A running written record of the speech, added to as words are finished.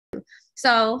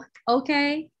So,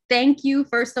 okay, thank you,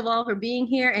 first of all, for being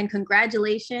here, and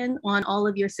congratulations on all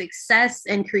of your success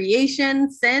and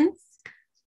creation since.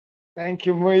 Thank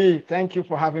you, Mui. Thank you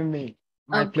for having me.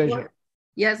 My Of pleasure. course.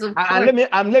 Yes, of And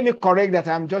course. let me correct that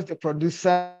I'm just a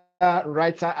producer,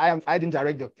 writer. I didn't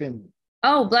direct the film.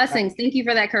 Oh, blessings. Thank you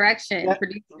for that correction, Yeah,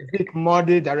 producer. Vic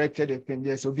Modi directed the film.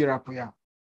 Yes, Obirapuya.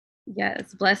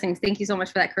 Yes, blessings. Thank you so much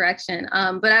for that correction.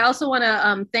 But I also want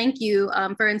to thank you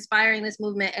for inspiring this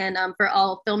movement, and for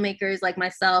all filmmakers like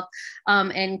myself,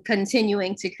 and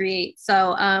continuing to create.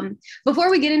 So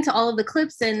before we get into all of the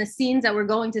clips and the scenes that we're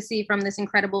going to see from this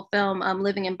incredible film,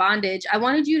 Living in Bondage, I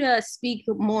wanted you to speak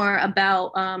more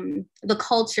about the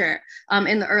culture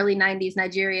in the early 90s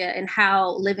Nigeria, and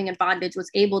how Living in Bondage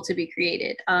was able to be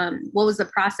created. What was the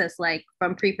process like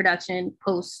from pre-production,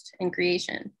 post, and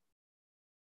creation?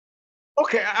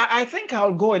 Okay, I think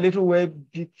I'll go a little way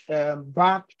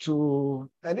back to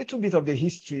a little bit of the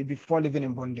history before living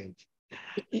in bondage.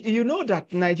 You know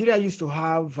that Nigeria used to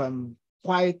have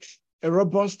quite a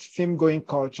robust film-going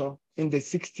culture in the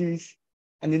 60s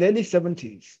and in the early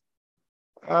 70s.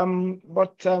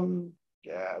 But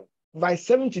by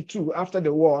 72, after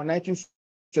the war,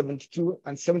 1972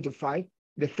 and 75,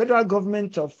 the federal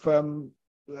government of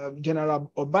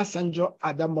General Obasanjo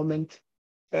at that moment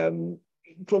um,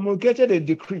 promulgated a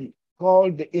decree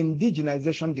called the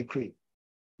Indigenization Decree.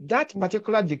 That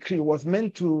particular decree was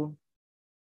meant to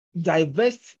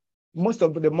divest most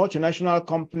of the multinational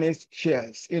companies'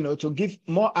 shares, to give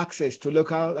more access to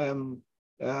local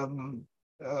um,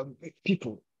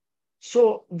 people.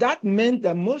 So that meant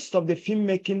that most of the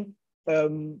filmmaking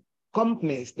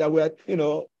companies that were,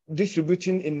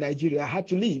 distributing in Nigeria had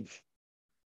to leave.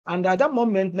 And at that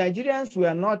moment, Nigeria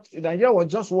was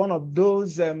just one of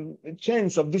those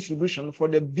chains of distribution for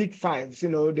the big fives,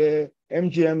 the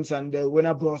MGMs and the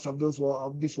Warner Bros. Of this world.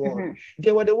 Mm-hmm.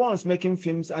 They were the ones making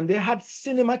films, and they had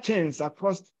cinema chains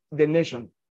across the nation,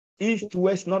 east,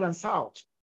 west, north, and south.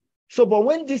 So, but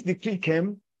when this decree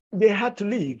came, they had to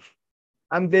leave.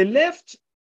 And they left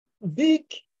big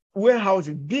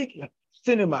warehouses, big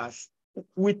cinemas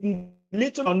with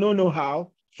little or no know-how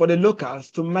for the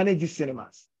locals to manage these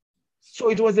cinemas.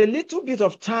 So it was a little bit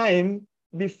of time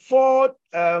before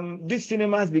these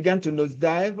cinemas began to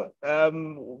nosedive,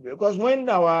 because when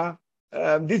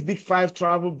these big five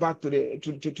traveled back to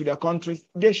their countries,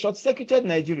 they short-circuited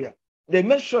Nigeria. They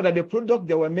made sure that the product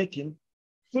they were making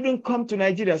couldn't come to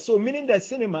Nigeria. So meaning that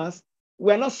cinemas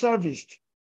were not serviced.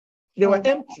 They were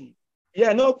empty.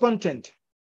 Yeah, no content.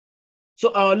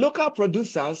 So our local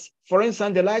producers, for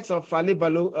instance, the likes of Ali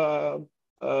Balo,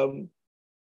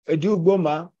 Edu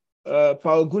Boma,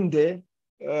 Paul Gunde,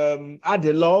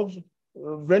 Adelove,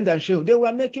 Brendan Shehu, they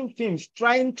were making films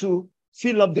trying to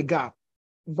fill up the gap,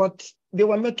 but they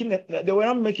were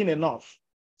not making enough.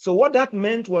 So what that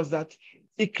meant was that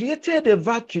it created a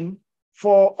vacuum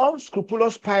for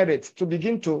unscrupulous pirates to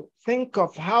begin to think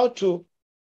of how to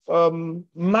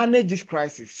manage this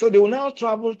crisis. So they will now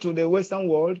travel to the Western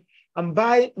world and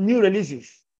buy new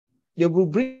releases. They will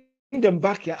bring them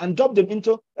back here and drop them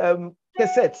into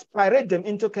cassettes, pirate them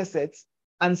into cassettes,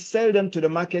 and sell them to the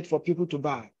market for people to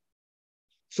buy.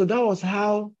 So that was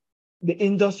how the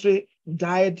industry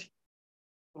died.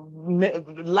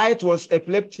 Light was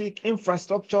epileptic,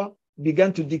 infrastructure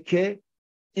began to decay.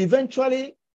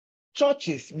 Eventually,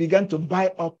 churches began to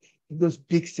buy up those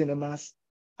big cinemas.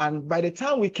 And by the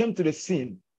time we came to the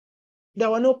scene, there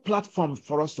were no platforms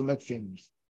for us to make films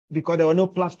because there were no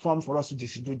platforms for us to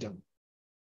distribute them.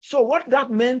 So what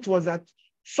that meant was that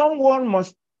someone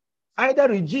must either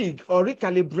rejig or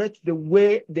recalibrate the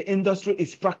way the industry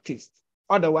is practiced.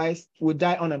 Otherwise, we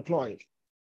die unemployed.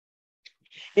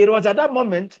 It was at that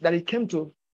moment that it came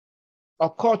to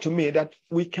occur to me that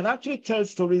we can actually tell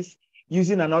stories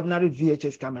using an ordinary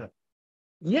VHS camera.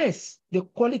 Yes, the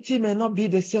quality may not be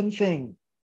the same thing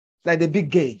like the big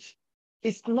gauge.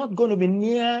 It's not going to be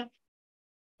near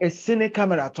a cine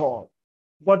camera at all.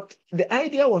 But the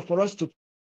idea was for us to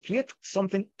create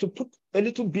something to put a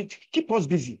little bit, keep us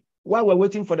busy while we're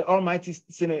waiting for the almighty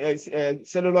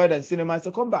celluloid and cinemas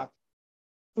to come back.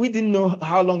 We didn't know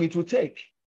how long it would take,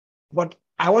 but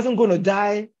I wasn't going to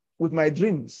die with my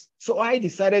dreams. So I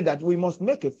decided that we must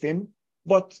make a film,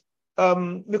 but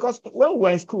because when we were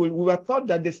in school, we were taught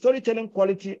that the storytelling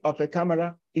quality of a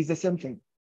camera is the same thing.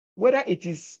 Whether it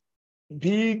is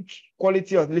big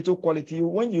quality or little quality,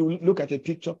 when you look at a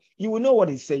picture, you will know what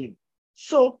it's saying.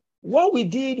 So what we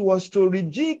did was to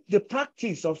rejig the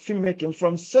practice of filmmaking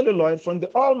from celluloid, from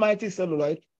the almighty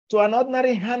celluloid, to an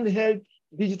ordinary handheld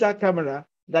digital camera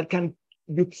that can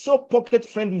be so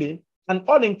pocket-friendly and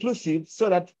all-inclusive so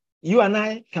that you and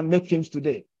I can make films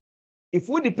today. If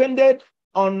we depended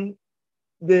on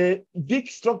the big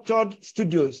structured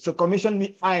studios to commission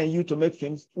me, I and you to make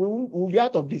films, we'll be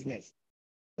out of business.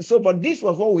 So, but this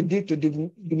was what we did to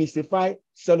demystify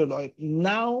celluloid.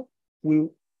 Now we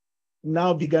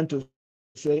began to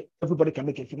say everybody can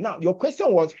make a film. Now, your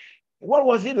question was, what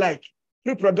was it like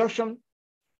pre-production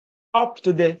up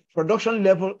to the production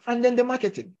level and then the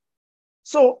marketing?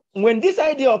 So when this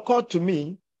idea occurred to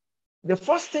me, the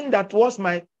first thing that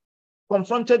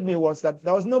confronted me was that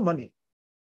there was no money.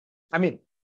 I mean,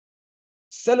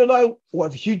 celluloid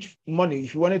was huge money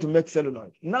if you wanted to make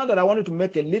celluloid. Now that I wanted to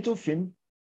make a little film,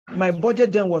 my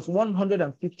budget then was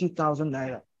 150,000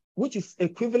 naira, which is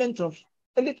equivalent of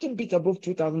a little bit above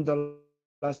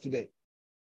 $2,000 today.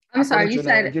 I'm sorry, you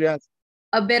said Nigerians.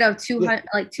 A bit of 200,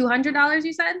 like $200,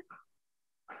 you said?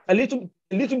 A little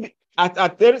bit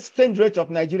at the exchange rate of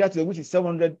Nigeria today, which is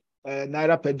 700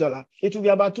 naira per dollar, it will be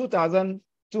about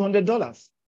 $2,200.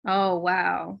 Oh,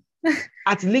 wow.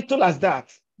 As little as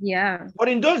that. Yeah. But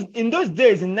in those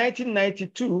days, in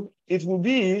 1992, it will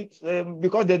be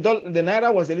because the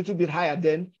naira was a little bit higher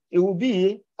then. It will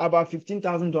be about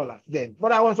 $15,000 then.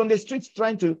 But I was on the streets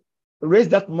trying to raise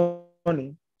that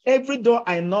money. Every door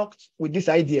I knocked with this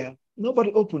idea,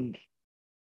 nobody opened.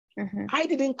 Mm-hmm. I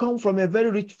didn't come from a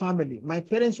very rich family. My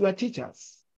parents were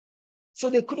teachers, so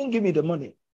they couldn't give me the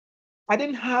money. I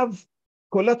didn't have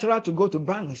collateral to go to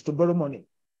banks to borrow money.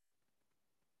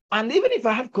 And even if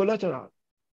I had collateral,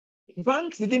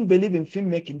 banks didn't believe in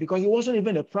filmmaking because it wasn't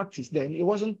even a practice then. It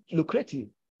wasn't lucrative.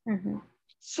 Mm-hmm.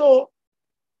 So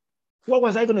what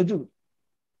was I going to do?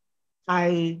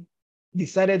 I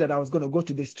decided that I was going to go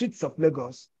to the streets of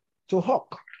Lagos to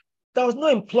hawk. There was no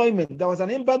employment. There was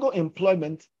an embargo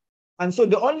employment. And so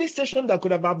the only station that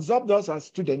could have absorbed us as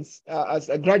students, as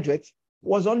a graduate,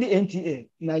 was only NTA,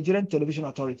 Nigerian Television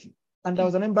Authority. And there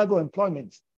was an embargo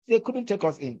employment. They couldn't take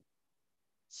us in.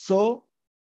 So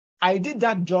I did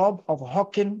that job of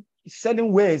hawking,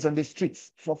 selling wares on the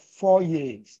streets for 4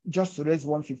 years, just to raise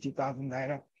 150,000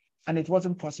 naira. And it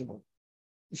wasn't possible.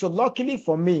 So luckily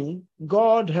for me,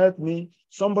 God helped me.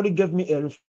 Somebody gave me a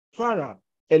referral,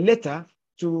 a letter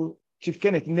to Chief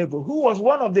Kenneth Nebo, who was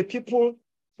one of the people,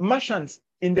 merchants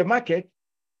in the market,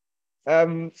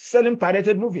 selling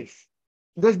pirated movies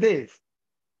those days.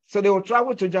 So they would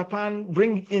travel to Japan,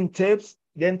 bring in tapes,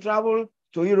 then travel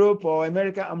to Europe or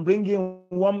America and bring in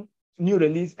one new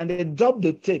release, and they dub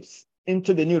the tapes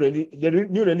into the new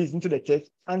release into the tapes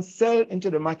and sell into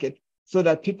the market so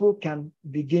that people can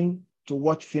begin to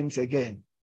watch films again.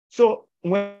 So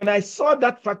when I saw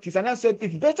that practice, and I said,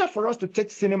 it's better for us to take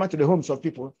cinema to the homes of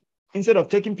people instead of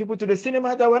taking people to the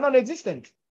cinema that were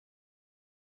non-existent.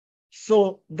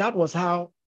 So that was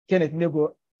how Kenneth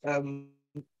Nebo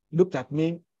looked at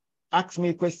me, asked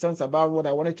me questions about what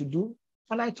I wanted to do,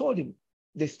 and I told him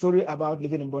the story about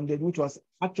living in bondage, which was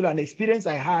actually an experience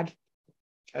I had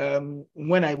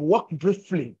when I worked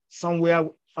briefly somewhere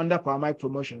under Power Mike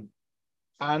Promotion.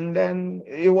 And then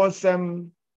it was,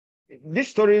 this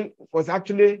story was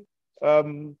actually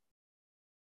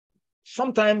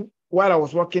sometime while I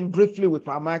was working briefly with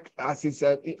Power Mike, as he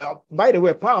said, by the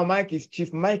way, Power Mike is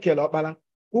Chief Michael Opala,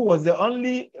 who was the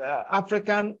only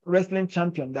African wrestling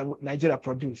champion that Nigeria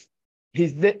produced.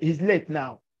 He's late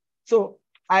now. So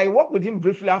I worked with him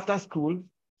briefly after school,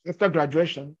 after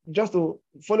graduation, just to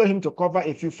follow him to cover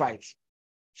a few fights.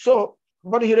 So,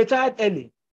 but he retired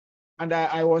early, and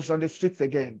I was on the streets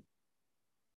again.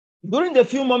 During the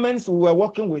few moments we were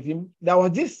working with him, there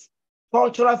was this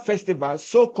cultural festival,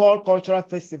 so-called cultural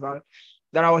festival,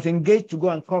 that I was engaged to go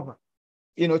and cover,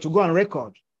 to go and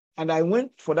record. And I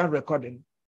went for that recording.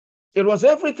 It was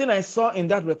everything I saw in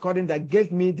that recording that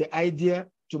gave me the idea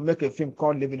to make a film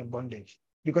called Living in Bondage,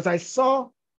 because I saw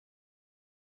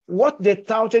what they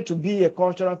touted to be a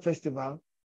cultural festival.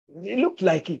 It looked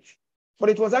like it, but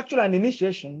it was actually an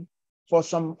initiation for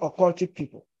some occultic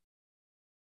people.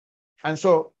 And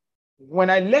so when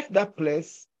I left that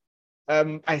place,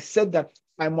 I said that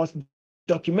I must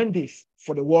document this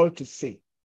for the world to see,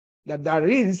 that there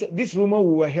is this rumor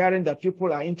we were hearing that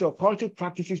people are into occultic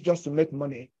practices just to make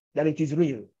money, that it is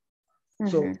real. Mm-hmm.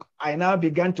 So I now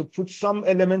began to put some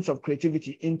elements of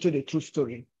creativity into the true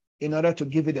story in order to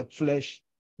give it a flesh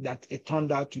that it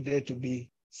turned out today to be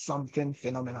something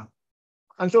phenomenal.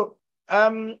 And so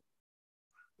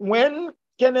when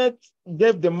Kenneth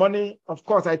gave the money, of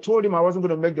course, I told him I wasn't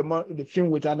going to make the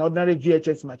film with an ordinary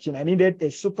VHS machine. I needed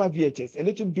a super VHS, a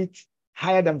little bit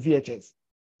higher than VHS.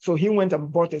 So he went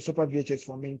and bought a super VHS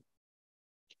for me.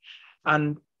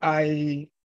 And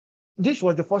this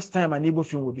was the first time an Igbo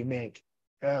film would be made.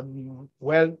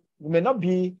 Well, it may not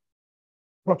be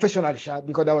professional,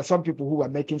 because there were some people who were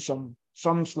making some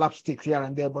some slapstick here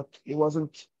and there, but it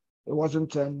wasn't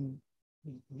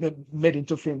made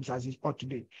into films as it ought to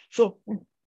be. So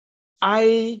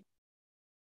I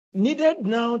needed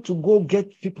now to go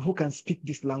get people who can speak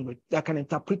this language, that can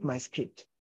interpret my script.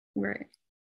 Right.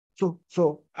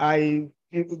 So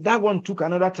that one took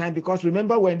another time, because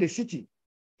remember, we're in the city.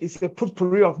 It's a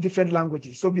potpourri of different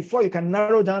languages. So before you can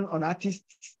narrow down on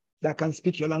artists that can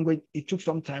speak your language, it took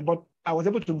some time. But I was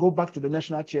able to go back to the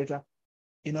National Theatre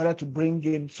in order to bring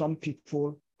in some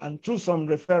people. And through some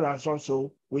referrals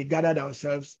also, we gathered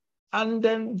ourselves and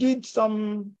then did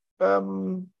some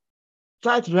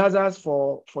tight rehearsals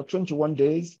for 21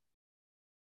 days,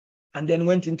 and then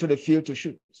went into the field to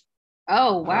shoot.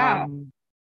 Oh, wow.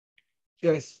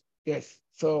 Yes.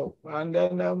 So, and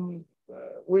then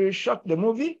we shot the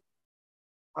movie.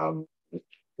 A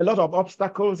lot of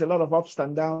obstacles, a lot of ups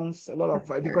and downs,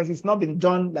 because it's not been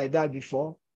done like that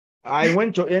before. I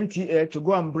went to NTA to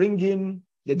go and bring in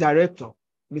the director,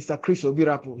 Mr. Chris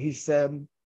Obirapu. His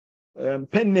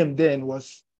pen name then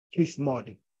was Chris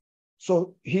Modi.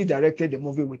 So he directed the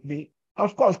movie with me.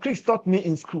 Of course, Chris taught me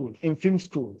in school, in film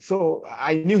school. So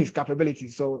I knew his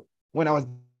capabilities. So when I was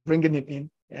bringing him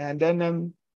in, and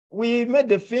then we made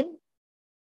the film.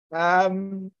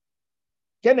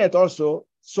 Kenneth also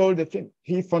sold the film.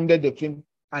 He funded the film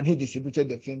and he distributed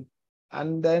the film.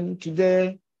 And then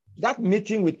today, that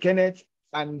meeting with Kenneth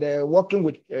and working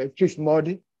with Chris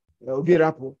Modi,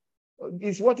 Obirapu,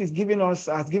 is what has given us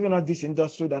this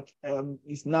industry that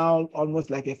is now almost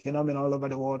like a phenomenon all over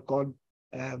the world called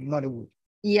Nollywood.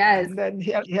 Yes. And then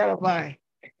here am I.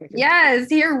 Yes,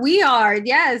 here we are.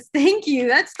 Yes, thank you.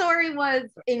 That story was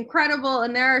incredible,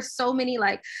 and there are so many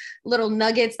like little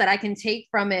nuggets that I can take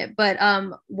from it. But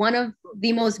one of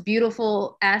the most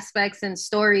beautiful aspects and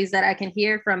stories that I can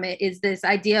hear from it is this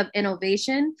idea of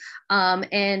innovation,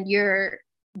 and your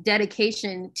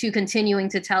dedication to continuing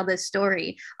to tell this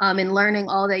story, and learning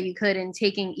all that you could and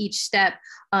taking each step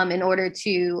in order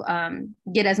to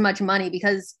get as much money,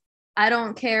 because I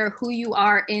don't care who you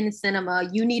are in cinema,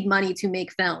 you need money to make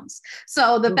films.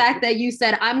 So the fact that you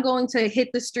said, I'm going to hit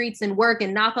the streets and work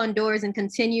and knock on doors and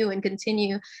continue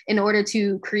in order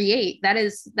to create, that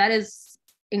is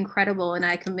incredible. And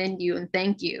I commend you and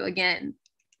thank you again.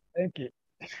 Thank you.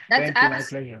 That's my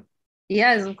pleasure.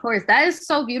 Yes, of course. That is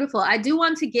so beautiful. I do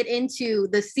want to get into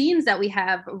the scenes that we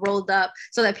have rolled up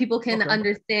so that people can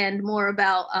understand more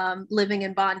about living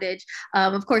in bondage.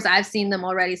 Of course, I've seen them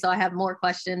already, so I have more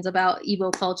questions about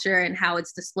Igbo culture and how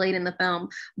it's displayed in the film.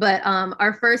 But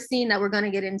our first scene that we're going to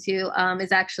get into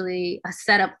is actually a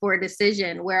setup for a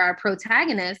decision where our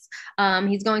protagonist,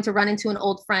 he's going to run into an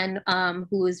old friend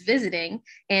who is visiting,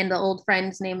 and the old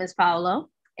friend's name is Paolo.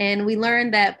 And we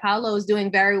learned that Paolo is doing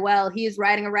very well. He is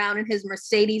riding around in his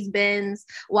Mercedes Benz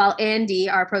while Andy,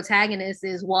 our protagonist,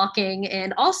 is walking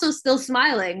and also still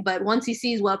smiling. But once he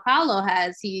sees what Paolo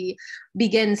has, he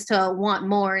begins to want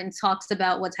more and talks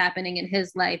about what's happening in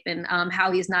his life and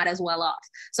how he's not as well off.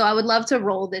 So I would love to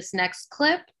roll this next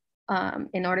clip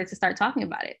in order to start talking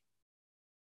about it.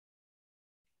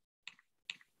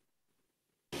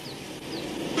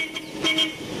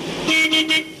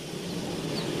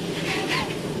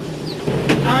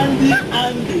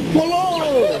 Andy, follow!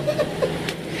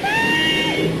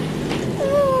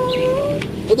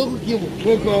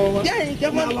 Yeah, it's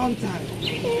been a long time.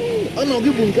 Oh no,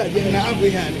 give him that. Yeah, I've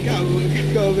been here.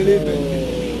 Can't believe it.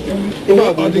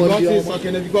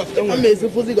 I'm a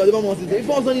supposed to go to my mom. If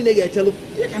I was only negative, tell him.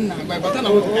 Yeah, I'm not. But I'm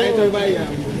not going to buy you.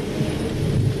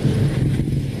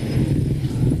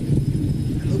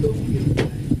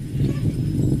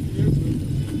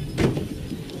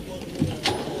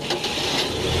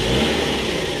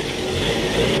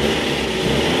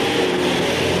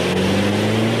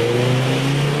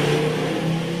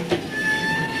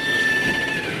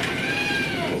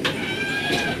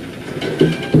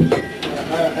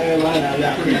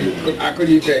 I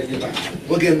couldn't even get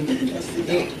Okay,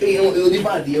 it'll be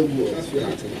bad.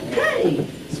 Hey,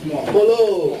 small.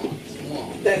 Follow.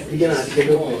 Small. That's the beginning.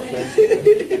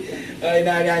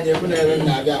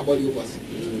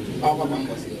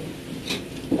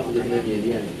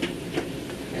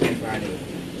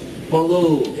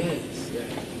 Follow. Yes.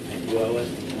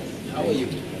 How are you?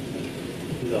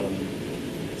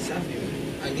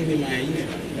 I give you my email.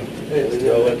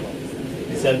 You're welcome.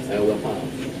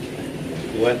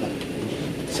 Welcome.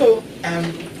 So,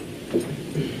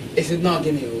 is it not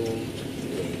giving you?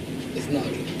 It's not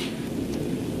giving.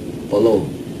 Follow.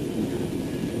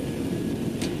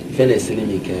 Finish in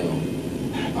me, Kale.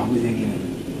 I'm with you.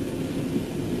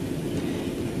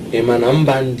 Eman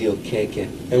band your cake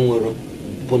and we're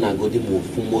Bonagodi move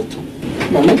for moto.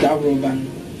 Mamma, that room,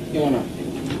 you wanna?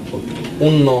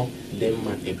 Uno dem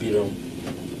ma ebirom.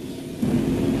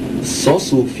 So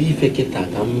fife kita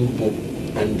kambo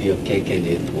and your cake and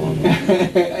it one.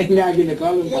 Nya gine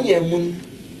ko lo. Munye mun.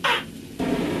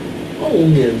 Oh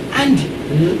munye. Andy.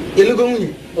 Elugo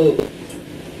munye. Oh.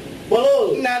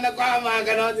 Follow. Na kwa ma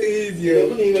cannot easy. I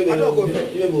don't go.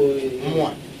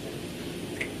 Mo.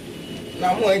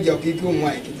 Na mo e je okiku mo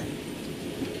ai kita.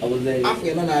 I was there.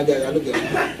 After na I look at.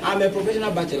 I'm a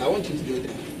professional bachelor. I want you to do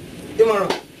that. Tomorrow.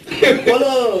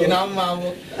 Follow. You know,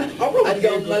 mama. I'll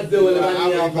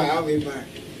be fine.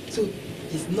 So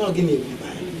it's not going to be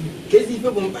fine. Because if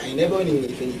you don't buy, never knew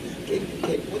if anything.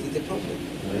 What is the problem?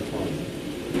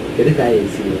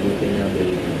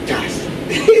 Gas.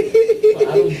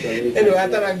 Anyway, I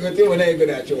thought I'd go to when I go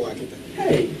to your work.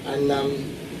 Hey. And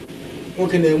what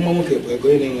can the mom keep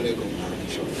going in when I go?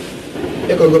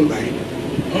 They go buy.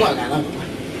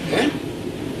 Eh?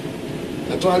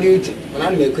 I told you when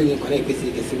I'm making connect with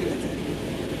the cigarette.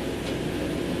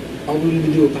 I will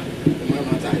do it.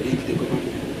 Mamma, I did take over.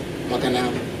 Macana.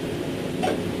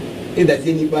 If there's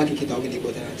any back, it will be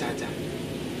got a charger.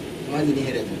 Why did he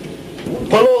hear it?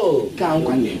 Follow. Can't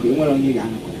one day. We want you.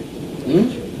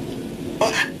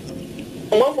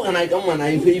 When I come and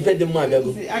I fed the mother.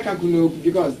 I can't know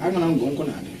because I'm going to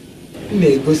go.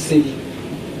 May go see.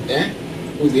 Eh?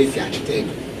 Who's this? I should take.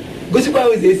 Go see why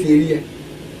was this here?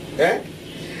 Eh?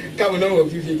 Come on,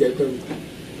 if you get come.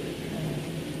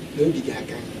 No big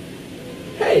hacker.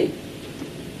 Hey,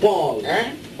 Paul.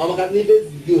 Eh? I'm going to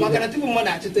do. I'm going to do more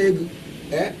to take.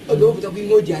 Eh? Although to be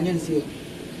more giant, so.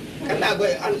 Can I go?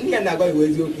 I'm not going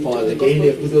with you. Paul, the game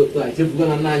is like if you're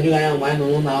going to you I am one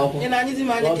on now. And I need to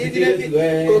manage it.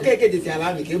 Okay, get this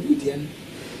alarm, you can put in.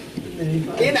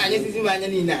 Can I just see my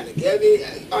Nina? Gabby,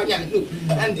 onion, look,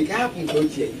 and the captain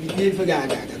coach here. You forgot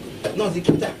that. No, the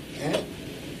keep eh?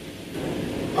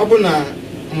 Open a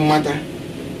matter.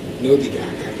 No big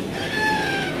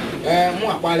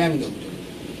more while I'm not.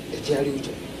 The cherry.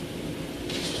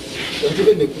 Don't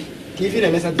you give you a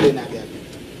message to Navia?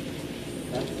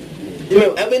 You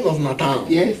know, Evan was not town.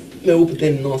 Yes. No,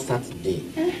 then no Saturday.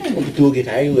 We took it.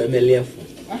 I will MLF.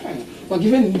 For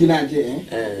given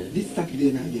this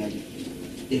Saturday, Navia,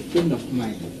 a friend of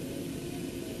mine,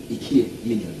 Iké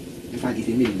million. In fact, it's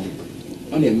a million.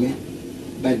 On a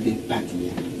birthday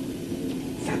party.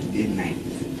 Saturday night.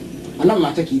 I'm not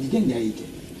matter kid didn't get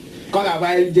call a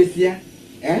while this year,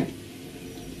 eh?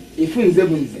 If we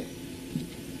zebunze,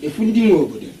 if we didn't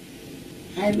over there,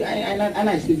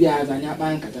 I see the eyes on your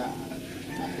bank at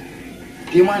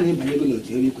came on him and you go to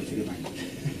you the bank.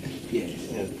 Yes.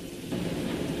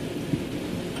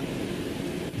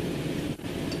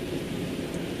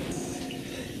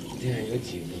 Yeah, you're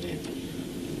cheap.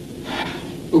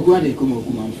 Ogwade come on,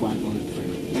 come for an old friend.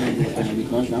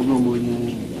 Because I'm not going.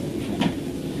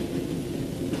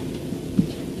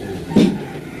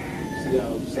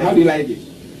 How do you like it?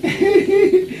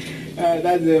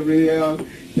 That's the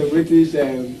British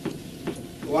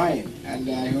wine, and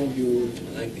I hope you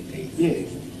like the taste. Yes.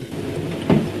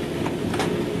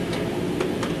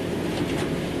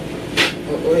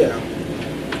 Oh yeah.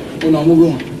 Oh no, move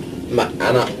on.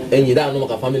 Anna, and you don't know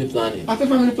what family planning. After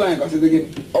family planning, because it's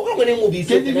again. Oh, I'm going to be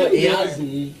saying he has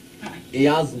me.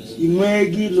 You may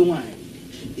give the wine.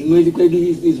 You may give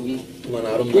this one. Man, I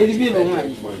don't know.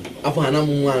 After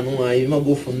I'm one, I might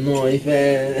go for no if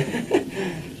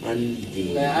and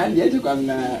yet you can.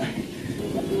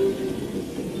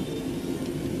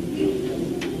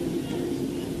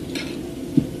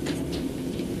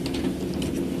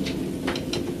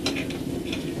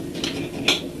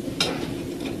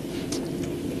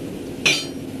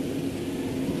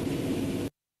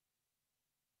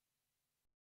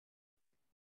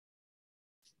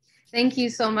 Thank you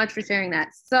so much for sharing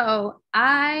that. So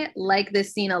I like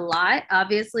this scene a lot.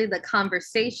 Obviously, the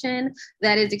conversation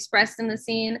that is expressed in the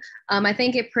scene, I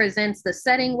think it presents the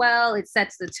setting well, it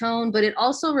sets the tone, but it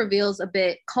also reveals a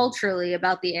bit culturally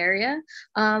about the area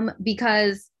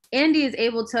because Andy is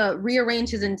able to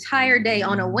rearrange his entire day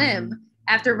on a whim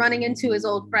after running into his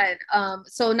old friend.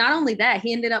 So not only that,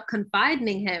 he ended up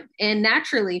confiding him. And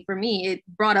naturally for me, it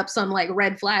brought up some like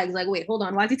red flags, like, wait, hold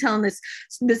on, why is he telling this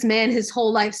man his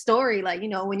whole life story? Like, you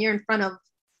know, when you're in front of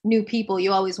new people,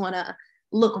 you always want to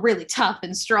look really tough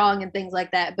and strong and things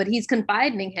like that. But he's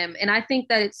confiding him. And I think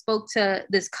that it spoke to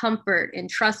this comfort and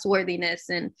trustworthiness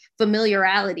and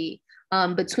familiarity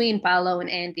between Paolo and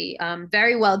Andy.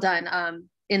 Very well done.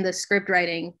 In the script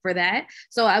writing for that.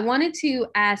 So I wanted to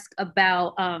ask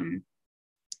about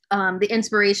the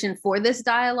inspiration for this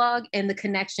dialogue and the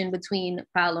connection between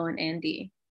Paolo and Andy.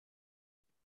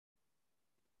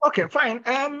 Okay, fine.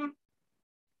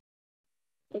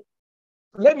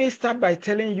 Let me start by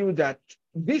telling you that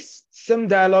this same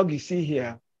dialogue you see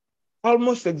here,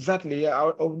 almost exactly,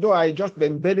 although I just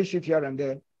embellish it here and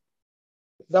there,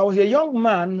 there was a young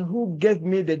man who gave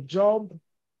me the job.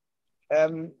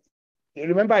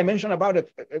 Remember I mentioned about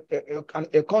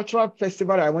a cultural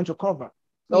festival I went to cover.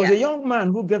 There was a young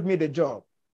man who gave me the job.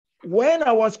 When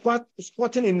I was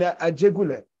squatting in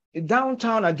Ajegule,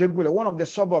 downtown Ajegule, one of the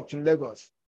suburbs in Lagos,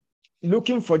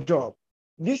 looking for a job,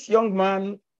 this young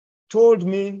man told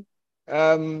me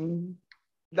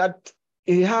that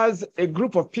he has a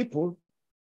group of people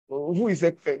who is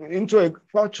into a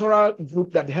cultural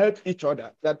group that help each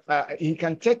other, that he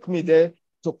can take me there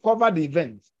to cover the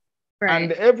event. Right.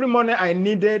 And every money I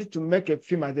needed to make a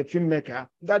film as a filmmaker,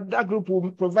 that group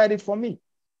will provide it for me.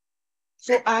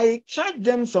 So I charged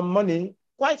them some money,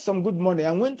 quite some good money,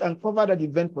 and went and covered that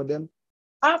event for them.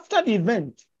 After the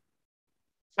event,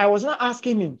 I was not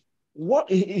asking him what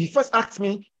he first asked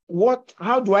me,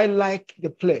 how do I like the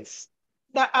place?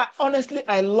 Honestly,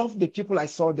 I love the people I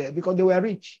saw there because they were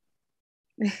rich.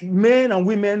 Men and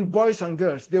women, boys and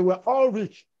girls, they were all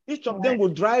rich. Each of them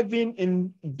would drive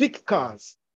in big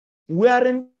cars,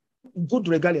 wearing good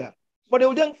regalia. But they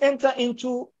would then enter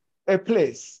into a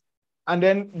place and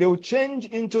then they would change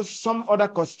into some other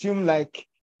costume like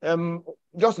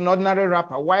just an ordinary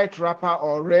wrapper, white wrapper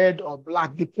or red or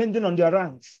black, depending on their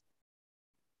ranks.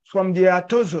 From their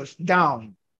torsos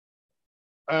down,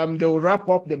 they will wrap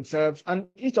up themselves and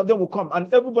each of them will come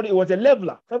and everybody was a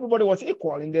leveler. Everybody was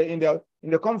equal in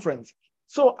the conference.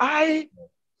 So I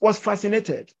was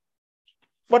fascinated.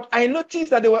 But I noticed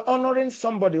that they were honoring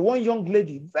somebody, one young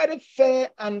lady, very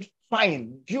fair and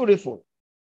fine, beautiful.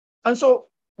 And so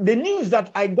the news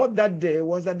that I got that day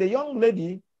was that the young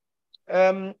lady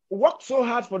worked so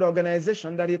hard for the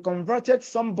organization that he converted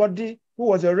somebody who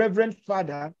was a reverend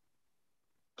father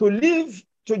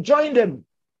to join them.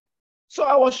 So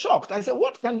I was shocked. I said,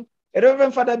 what can a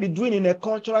reverend father be doing in a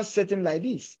cultural setting like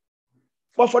this?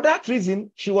 But for that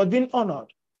reason, she was being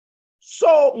honored.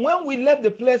 So when we left the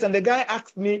place and the guy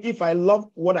asked me if I loved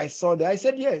what I saw there, I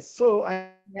said yes. So I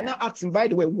now asked him, by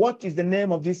the way, what is the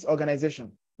name of this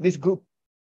organization, this group?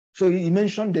 So he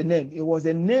mentioned the name. It was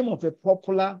the name of a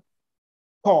popular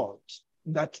cult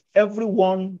that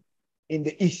everyone in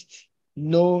the East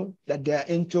know that they are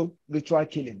into ritual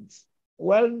killings.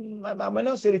 Well, I may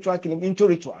not say ritual killing, into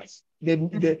rituals. They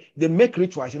make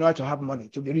rituals in order to have money,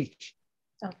 to be rich.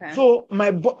 Okay. So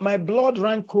my blood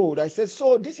ran cold. I said,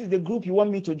 so this is the group you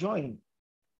want me to join?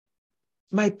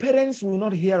 My parents will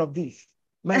not hear of this.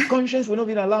 My conscience will not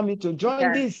even allow me to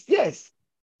join this. Yes.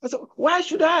 I said, why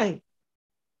should I?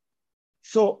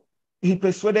 So he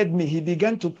persuaded me. He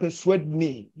began to persuade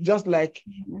me, just like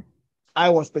I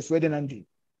was persuading Andy.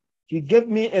 He gave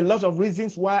me a lot of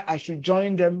reasons why I should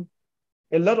join them,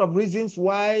 a lot of reasons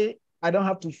why I don't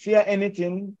have to fear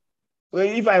anything.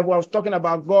 If I was talking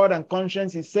about God and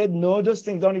conscience, he said, no, those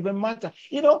things don't even matter.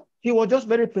 You know, he was just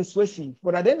very persuasive.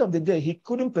 But at the end of the day, he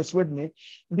couldn't persuade me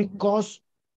because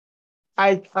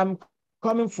I am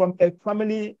coming from a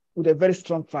family with a very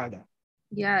strong father.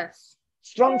 Yes.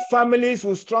 Strong families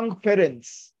with strong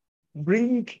parents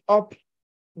bring up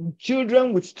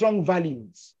children with strong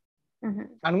values.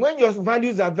 And when your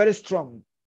values are very strong,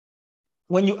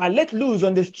 when you are let loose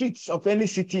on the streets of any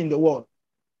city in the world,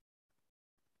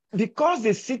 because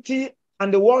the city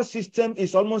and the world system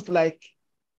is almost like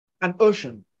an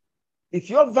ocean, if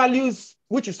your values,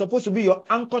 which is supposed to be your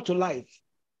anchor to life,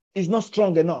 is not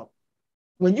strong enough,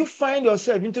 when you find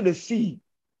yourself into the sea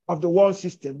of the world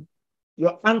system,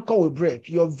 your anchor will break,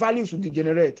 your values will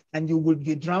degenerate, and you will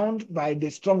be drowned by the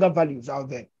stronger values out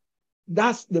there.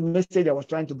 That's the message I was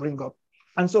trying to bring up.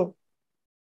 And so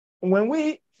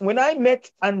when I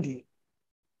met Andy,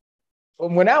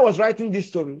 when I was writing this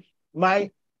story,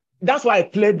 that's why I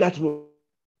played that role,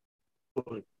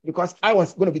 because I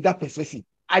was going to be that persuasive.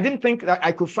 I didn't think that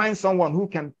I could find someone who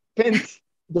can paint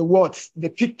the words, the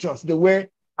pictures, the way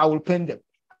I will paint them.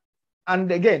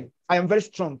 And again, I am very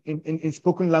strong in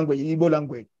spoken language, in Igbo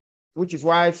language, which is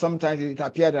why sometimes it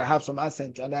appears that I have some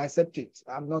accent, and I accept it.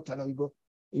 I'm not an Igbo,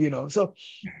 you know. So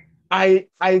I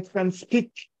can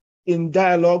speak in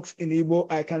dialogues in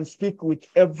Igbo. I can speak with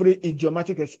every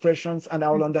idiomatic expressions, and I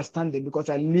will understand them because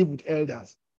I live with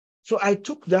elders. So I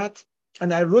took that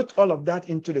and I wrote all of that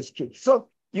into the script. So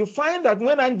you find that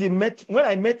when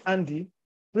I met Andy,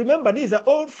 remember, these are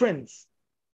old friends.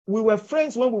 We were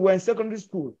friends when we were in secondary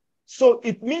school. So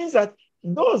it means that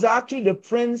those are actually the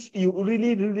friends you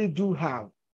really, really do have.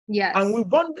 Yes. And we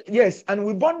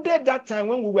bonded that time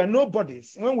when we were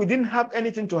nobodies, when we didn't have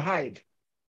anything to hide.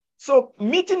 So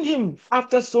meeting him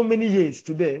after so many years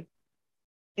today,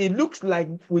 it looks like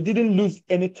we didn't lose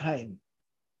any time.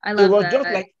 I love that. Just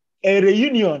like a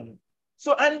reunion.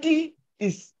 So Andy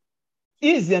is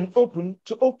easy and open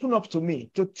up to me,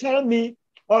 to tell me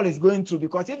all he's going through,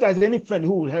 because if there's any friend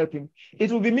who will help him,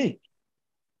 it will be me.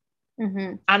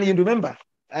 Mm-hmm. And you remember,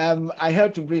 I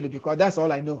helped him really, because that's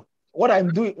all I know. What I'm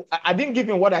doing, I didn't give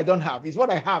him what I don't have. It's what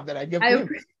I have that I give him.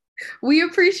 We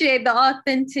appreciate the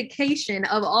authentication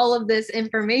of all of this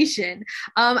information.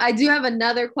 I do have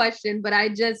another question, but I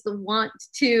just want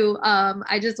to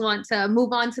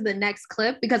move on to the next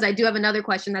clip, because I do have another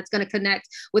question that's going to connect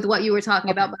with what you were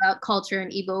talking about culture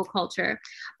and Igbo culture.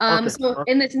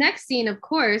 In this next scene, of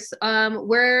course,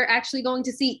 we're actually going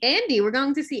to see Andy. We're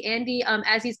going to see Andy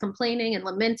as he's complaining and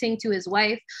lamenting to his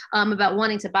wife about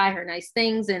wanting to buy her nice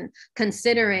things and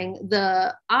considering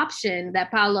the option that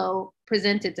Paulo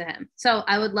presented to him. So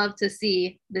I would love to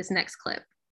see this next clip.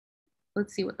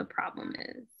 Let's see what the problem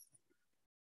is.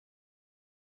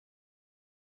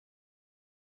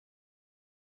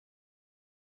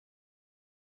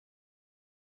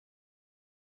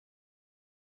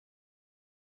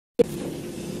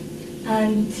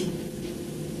 Auntie.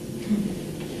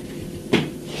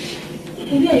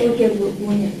 Maybe I okay with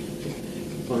Monia.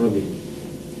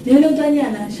 The only time I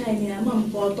am shining, I'm on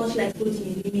for touch like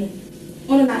 14 million.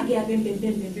 All I get him, it's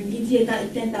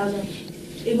 10,000.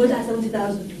 It goes at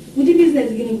 70,000. Would the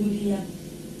business again good here?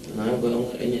 I'm going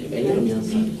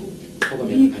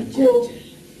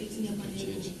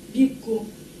Biko.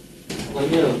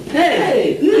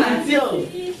 Hey,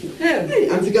 hey,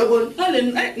 Auntie Gabon.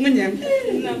 William,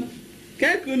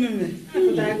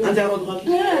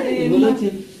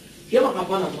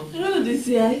 hello, this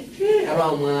year.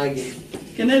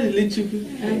 Can I delete you?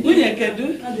 When you can do?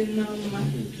 I didn't know,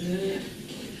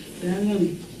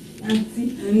 Auntie.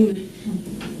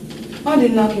 Oh, the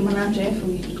knock him and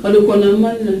Jeffrey. Oh, the corner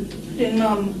man. The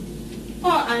norm.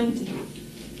 Oh, Auntie.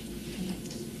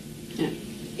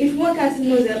 If one person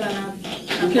knows ever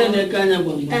Can you kind of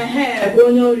one?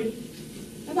 Bonori.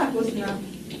 About what's now?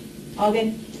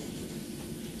 Okay.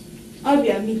 I'll be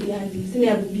a media Auntie. See me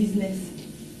have a business.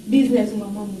 Business, my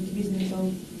mom with business.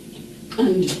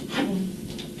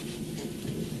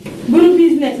 Good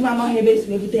business, Mama have base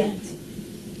with the Auntie.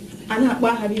 And not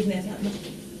about her business.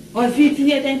 On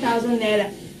 10,000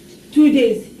 naira. 2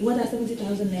 days, what are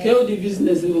 70,000 naira? Kill the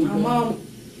business, Mom.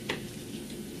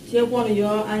 She one of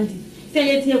your Auntie.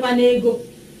 Say it here one ego.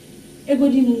 Ego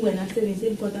di move when I said in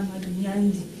same quarter, Madam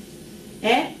Yandy.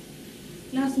 Eh?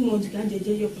 Last month, can't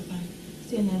you your papa?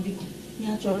 Say na big.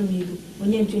 Ya chọrọ m ego.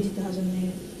 Onye 20,000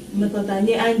 naira. Mmekọta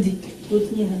nye Andy go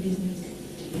tinye na business.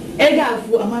 Ego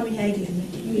afu amami ha ego eme.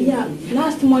 Ya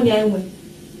last money I went.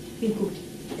 Biko.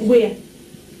 Ugbo ya.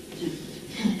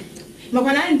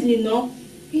 Maka na Andy no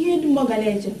ihe dum ọ ga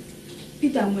na-eche.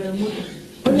 Peter nwere moto.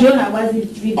 John agbazi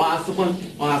TV. Ọ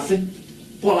asị.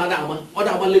 Paul Adama,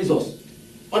 Odama Lexus,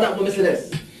 Odama Mercedes.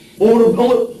 I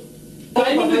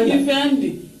need to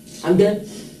Andy. And then?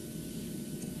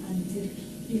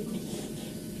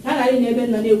 I never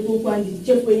know you go and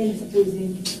check for you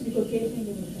supposing.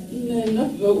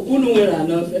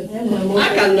 I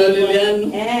can know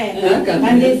Lilian. I can.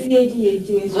 And they see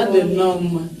I don't know.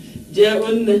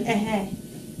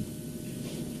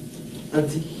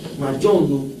 Auntie, my John,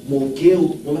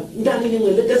 Mokeo, that is the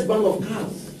latest brand of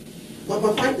cars.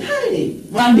 Papa, fight high.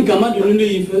 Andy, come out, you know,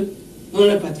 if on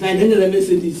a pathfinder and a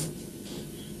Mercedes.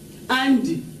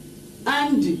 Andy,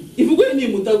 if you go in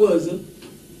Mutawazo,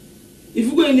 if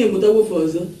you go in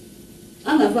Mutawazo,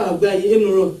 and I've got a guy in a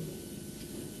row.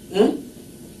 Eh?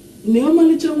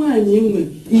 Normally, Chaman, you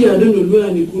don't know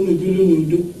where you couldn't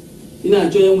do. In a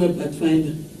giant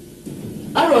pathfinder.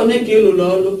 I don't make you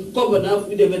know, covered up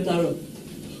with the better.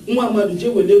 Mamma,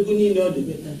 Joe will let you know the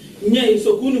better. Yea,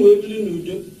 so couldn't we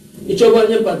do. It's over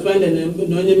your pathfinder and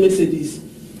no Mercedes.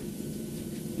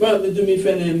 Well, do me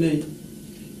friend and me.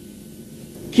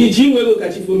 Kiji will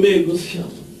catch you for me.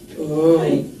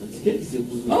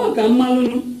 Oh, come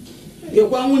on. You're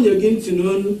one you're going to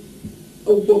know.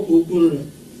 Oh, Popo.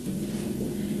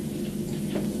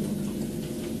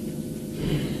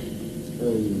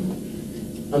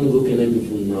 I'm looking at me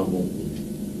from now.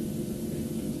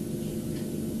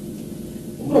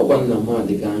 What one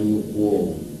the gang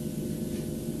war?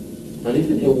 And if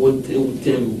it would tell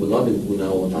me, not be good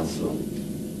now, that's wrong.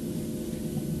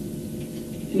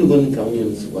 You know, going to come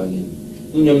in swagging.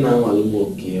 You know, I'll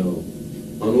more care.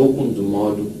 On open to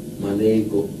model,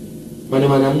 Manego.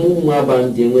 Manamana move my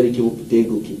band, then where you take a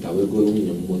will go in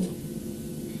your motor.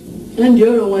 And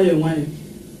you're away. And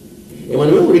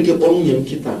when we keep on your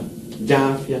kita,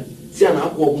 Jafia, see an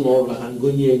aqua over and go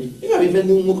near. You have even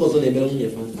new workers on a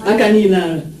million. I can hear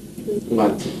now.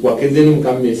 But what can then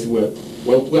come as well?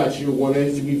 Well, we actually want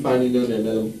to be finding on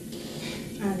them.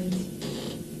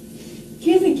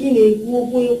 Kesi ki na-ekwu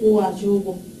okwu ịkwụghachi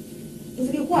ụgwọ.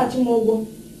 Nsị gị kwụghachi m ụgwọ.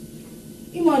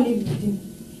 Ime ọ na-ebi di m.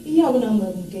 Ihe ọbụla m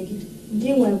nwere bụ nke gị. Nke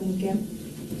ị nwere bụ nke m.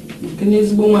 Nke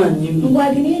n'ezigbo nwaanyị m. Ngwa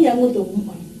gị na ịnya moto bụ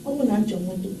mkpa. Ọ bụ na nchọ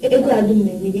moto. Ego adum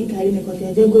na-enwe gị nka anyị mekọta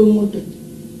eje goro moto.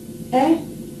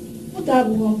 Moto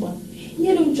abụghị mkpa.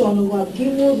 Ihe m chọrọ n'ụwa bụ ka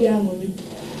ị nwee obi aṅụrị.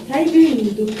 Ka anyị biri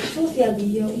n'udo. Sọfịa bụ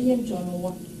ihe m chọrọ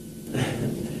n'ụwa.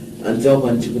 Antị ọkwa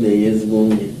Nchukwu na-enye ezigbo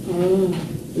nwunye.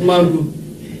 Mmadụ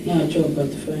na-achọ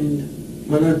Pathfinder.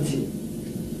 Mana Antị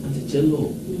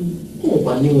Chelo,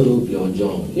 ụmụkwa ndị nwere obi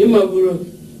ọjọọ. Ịmaburo.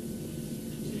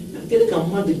 Kedu ka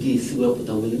mmadụ ga-esi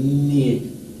wepụta were nne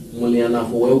nwere ya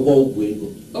n'afọ wee gwọ ọgwụ ego?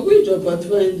 Ọ bụ ịchọ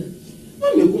Pathfinder. Ma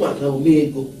na-ekwu maka ume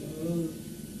ego.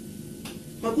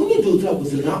 Maka onye dị otu a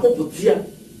kwesịrị ka akpọpụta ya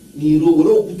n'iro were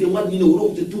okwute mmadụ niile were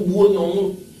okwute tụgbuo onye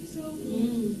ọnwụrụ.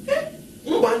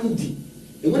 Mba ndị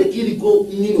enwere ka irikọ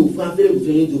nri na ofu afere bute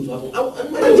onye dị otu ahụ.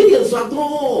 Ndị dị nso atọ.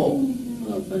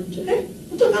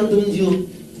 Ụtọ ka ndụ ndị o.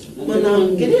 Mana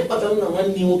kedu ihe kpatara na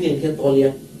nwanne nwoke nke tọrọ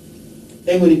ya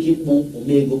enwere ike ịkpụ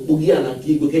omego kpụgị ya na nke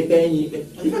igwe ka ekpe enyi ikpe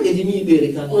ọ dịka ga-eji m ikpe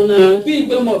ere ka ọ na-akpụ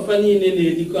igwe ma ọfa niile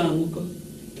na-erikọ aṅụkọ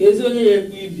ka ezi onye ya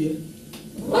ekpe ibie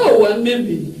ụwa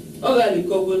mmebiri ọ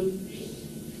ga-arịkọgwo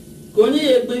ka onye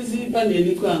ya ekpezi ibe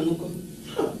na-erikọ aṅụkọ.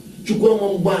 Chukwu ọma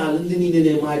mgbaala ndị niile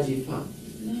na-eme ajọ ife a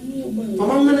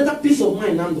mama nweneta peace of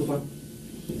mind na ndụ fa.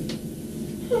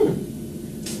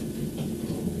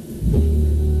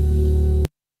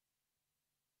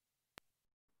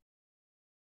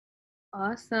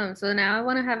 Awesome. So now I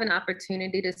want to have an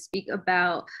opportunity to speak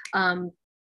about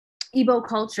Igbo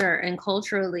culture and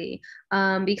culturally,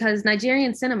 because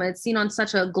Nigerian cinema, it's seen on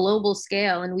such a global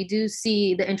scale, and we do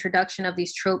see the introduction of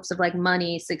these tropes of like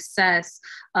money, success,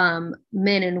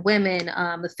 men and women,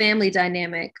 the family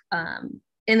dynamic,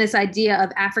 and this idea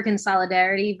of African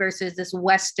solidarity versus this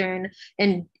Western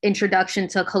introduction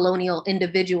to colonial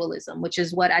individualism, which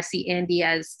is what I see Andy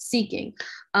as seeking.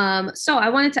 So I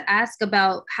wanted to ask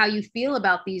about how you feel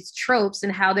about these tropes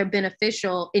and how they're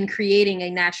beneficial in creating a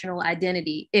national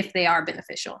identity, if they are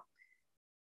beneficial.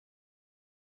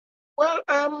 Well,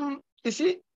 you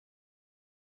see,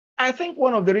 I think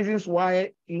one of the reasons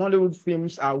why Nollywood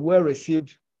films are well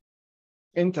received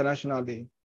internationally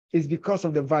is because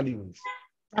of the values.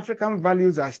 African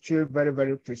values are still very,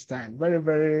 very pristine, very,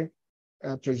 very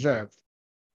preserved.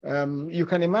 You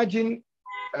can imagine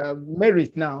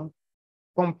Merit now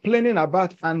complaining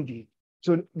about Andy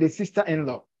to the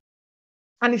sister-in-law.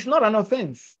 And it's not an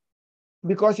offense,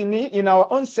 because in our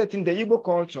own setting, the Igbo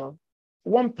culture,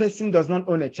 one person does not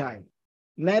own a child.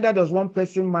 Neither does one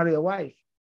person marry a wife.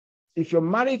 If you're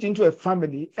married into a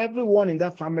family, everyone in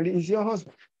that family is your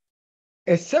husband,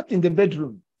 except in the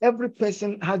bedroom. Every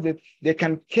person has it. They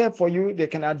can care for you. They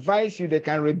can advise you. They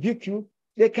can rebuke you.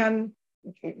 They can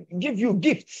give you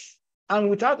gifts, and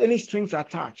without any strings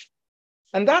attached.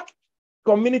 And that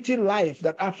community life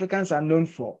that Africans are known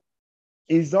for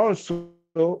is also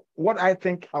what I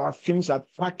think our films are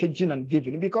packaging and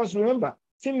giving. Because remember,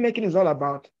 filmmaking is all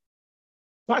about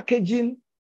packaging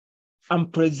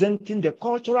and presenting the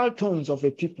cultural tones of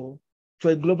a people to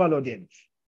a global audience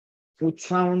with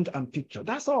sound and picture.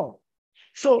 That's all.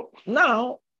 So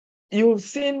now you've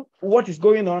seen what is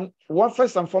going on. Well,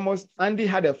 first and foremost, Andy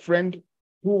had a friend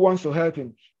who wants to help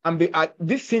him. And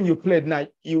this scene you played now,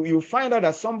 you find out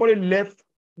that somebody left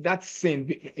that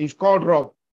scene. It's called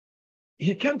Rob.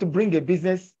 He came to bring a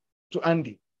business to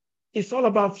Andy. It's all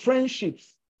about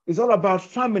friendships. It's all about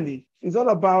family. It's all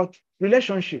about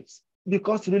relationships,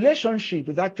 because relationship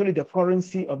is actually the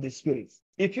currency of the spirit.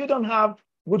 If you don't have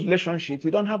good relationships,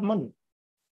 you don't have money.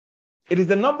 It is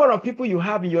the number of people you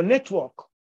have in your network,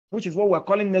 which is what we're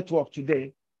calling network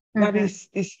today, that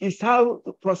is how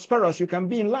prosperous you can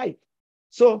be in life.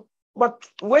 So, but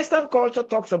Western culture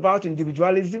talks about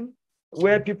individualism,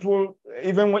 where people,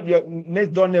 even when your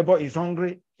next door neighbor is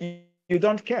hungry, you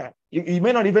don't care. You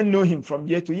may not even know him from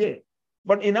year to year.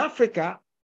 But in Africa,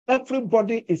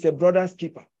 everybody is a brother's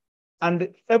keeper, and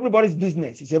everybody's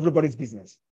business is everybody's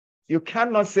business. You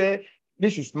cannot say,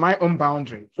 this is my own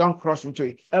boundary, don't cross into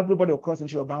it. Everybody will cross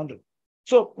into your boundary.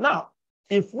 So now,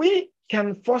 if we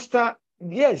can foster,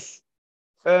 yes,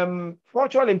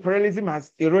 cultural imperialism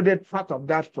has eroded part of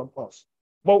that from us.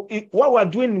 But what we're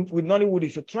doing with Nollywood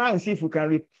is to try and see if we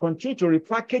can continue to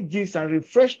repackage this and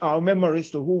refresh our memories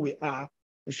to who we are,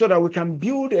 so that we can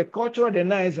build a cultural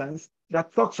renaissance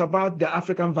that talks about the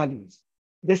African values.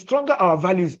 The stronger our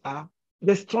values are,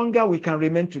 the stronger we can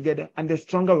remain together, and the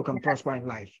stronger we can prosper in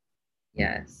life.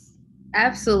 Yes.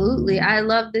 Absolutely. I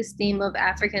love this theme of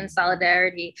African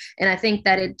solidarity. And I think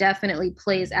that it definitely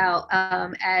plays out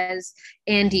as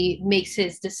Andy makes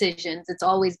his decisions. It's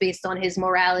always based on his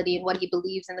morality and what he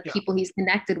believes in the people he's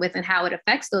connected with and how it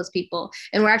affects those people.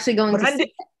 And we're actually going to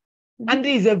see.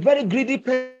 Andy is a very greedy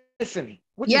person,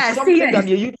 which is something that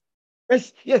you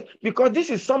yes, because this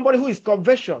is somebody who is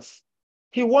covetous.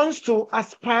 He wants to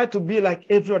aspire to be like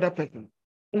every other person.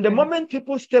 And the moment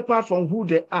people step out from who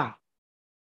they are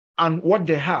and what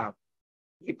they have,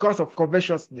 because of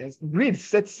covetousness, greed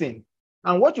sets in.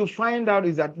 And what you find out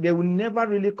is that they will never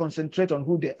really concentrate on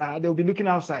who they are. They'll be looking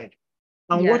outside.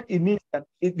 And what it means that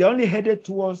they're only headed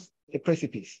towards a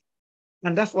precipice.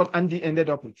 And that's what Andy ended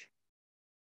up with.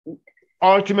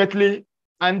 Ultimately,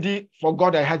 Andy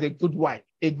forgot that he has a good wife,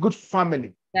 a good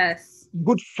family,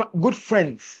 good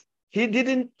friends. He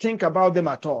didn't think about them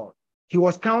at all. He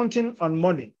was counting on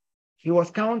money. He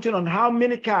was counting on how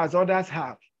many cars others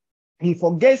have. He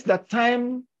forgets that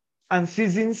time and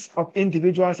seasons of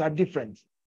individuals are different.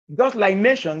 Just like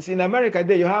nations, in America,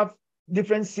 there you have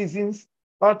different seasons.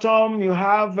 Autumn, you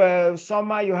have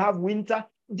summer, you have winter,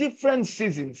 different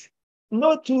seasons.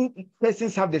 No two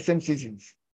persons have the same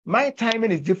seasons. My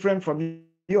timing is different from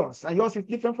yours, and yours is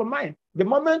different from mine. The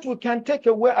moment we can take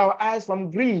away our eyes from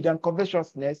greed and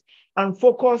covetousness and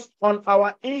focus on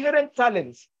our inherent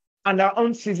talents and our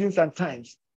own seasons and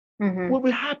times, we'll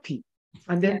be happy.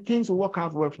 And then things will work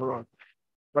out well for us.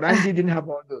 But Andy didn't have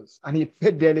all those, and he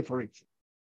paid dearly for it.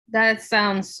 That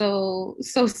sounds so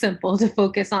simple, to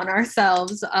focus on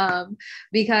ourselves,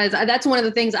 because that's one of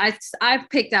the things I've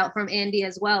picked out from Andy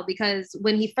as well. Because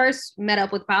when he first met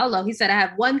up with Paolo, he said, "I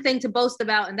have one thing to boast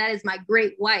about, and that is my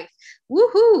great wife."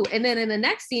 Woohoo! And then in the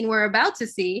next scene we're about to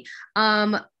see,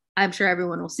 I'm sure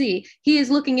everyone will see, he is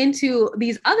looking into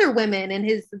these other women and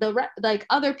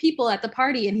other people at the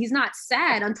party, and he's not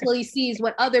sad until he sees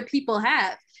what other people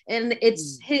have. And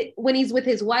it's when he's with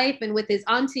his wife and with his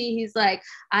auntie, he's like,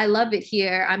 "I love it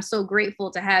here. I'm so grateful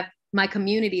to have my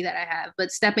community that I have."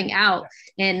 But stepping out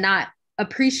and not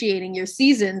appreciating your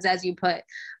seasons, as you put,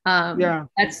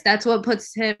 that's what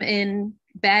puts him in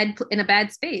a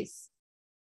bad space.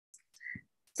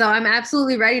 So I'm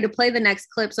absolutely ready to play the next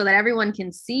clip so that everyone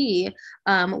can see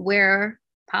where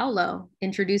Paolo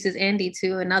introduces Andy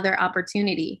to another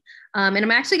opportunity. And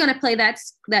I'm actually going to play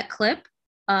that clip.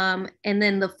 And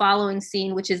then the following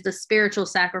scene, which is the spiritual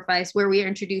sacrifice, where we are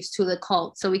introduced to the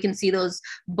cult. So we can see those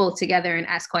both together and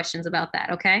ask questions about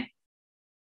that, okay?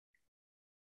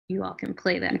 You all can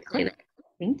play that.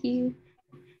 Thank you.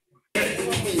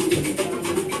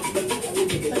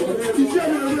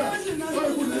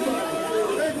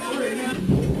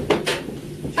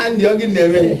 And you're getting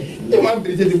there. You want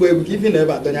to be able to keep in there,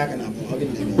 but don't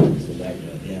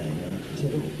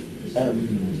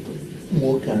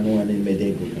more can one in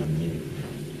medical company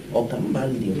or can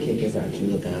band your cakes and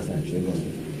sugar cars and sugar.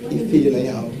 If you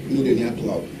know, millionaire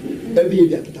club, every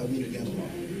year to tell millionaire club.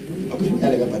 I'll be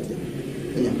party.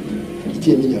 It's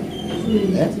a million.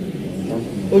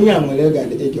 Only I'm at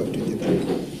the age of 23.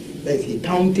 That's he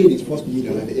counted his first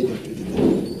million at the age of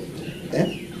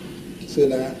 23. So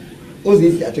now, all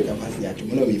this I took a pass here to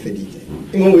know if I did.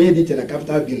 In way, did a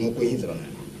capital being no coincidence.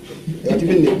 Not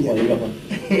even the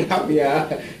happy.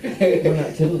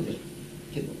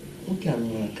 Okay, I'm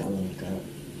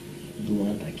do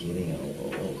not killing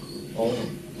oh,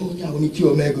 yeah, when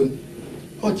you Megan.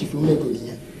 What if you make good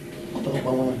here?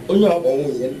 Oh, you're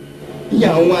all yen.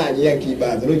 Yeah, one Yankee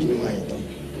bad looking mind.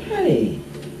 Hey,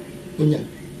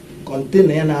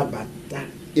 container butter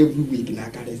every week in a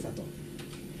carry saddle.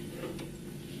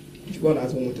 If one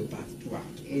has one to pass,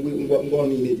 we go in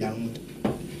the young.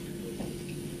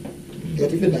 You're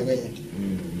even away.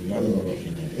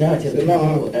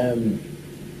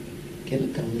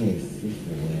 Can come here.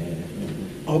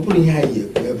 I'll put in here,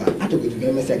 whoever. I took it to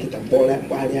them, second and Paul,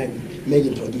 while I may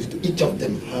introduce to each of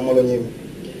them. I'm all on you.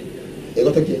 They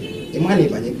got okay. The money,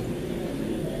 money.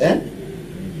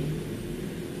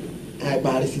 I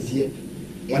buy this here.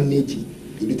 180.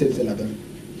 You do tell them.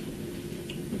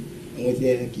 I'm with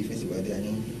you, keep us where they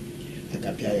are. I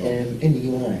can pay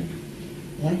anyone.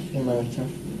 What's the matter?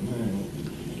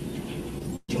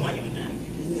 You want your name?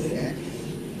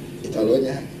 It's all on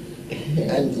you.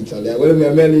 And it's all there. Well, we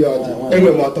are merely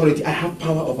authority. I have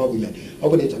power over women.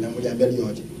 Over the time, we are merely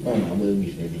authority. I will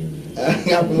be failing.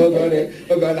 I'm not going to,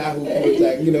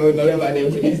 you know, not about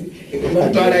them.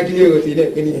 I'm trying to give you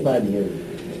the anybody.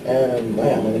 I am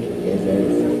going to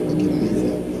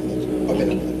open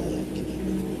up.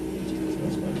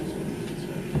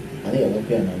 I think I'm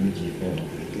okay and I'm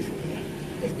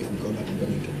if we go back to the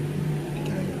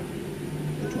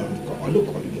look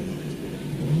on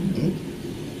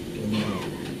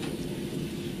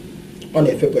On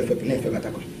a fair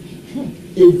Batacon.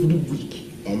 Every week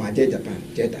on my Japan,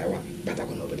 Jet Taiwan,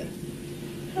 Batacon over there.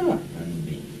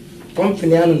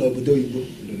 Company I don't know, but do you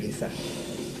do this?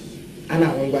 And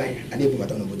I won't buy a neighbor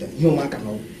over there. You mark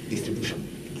no distribution.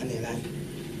 And they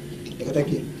like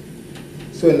it.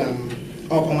 So now,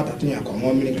 all come out to you, come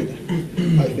 1 minute later.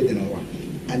 I'll fit in one.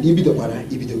 And if you do what I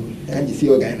do, and you see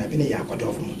your guy and I've been a yard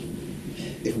off.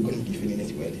 If we're going to give you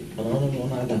this way, I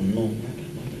don't know.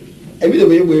 A bit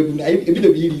of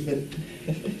even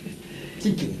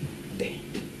chicken there.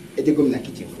 It's a good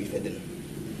kitchen for you.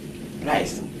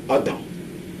 Rice, hot dog.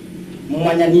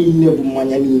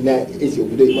 Manyanina is your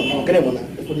good. I'm going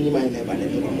to put in my never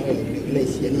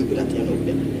let's see any good at the end of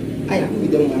them. I am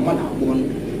with them, my mother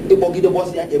one. The boggy the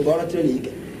boss at a laboratory.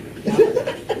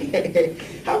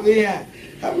 Have here,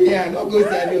 not go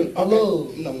there.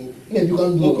 Although, no, maybe you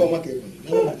can do come again.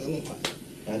 No.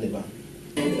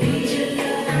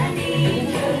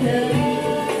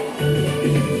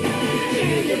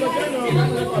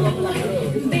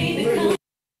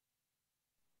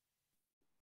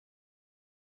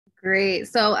 Great.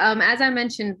 So as I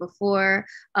mentioned before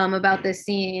about this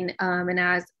scene, and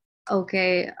as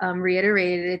Iké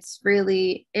reiterated, it's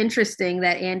really interesting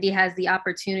that Andy has the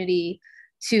opportunity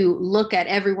to look at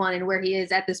everyone and where he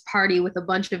is at this party with a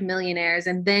bunch of millionaires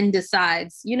and then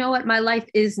decides, you know what, my life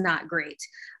is not great.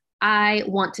 I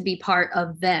want to be part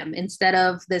of them, instead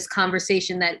of this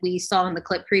conversation that we saw in the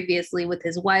clip previously with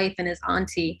his wife and his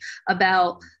auntie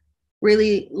about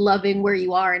really loving where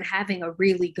you are and having a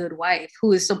really good wife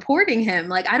who is supporting him.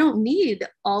 Like, I don't need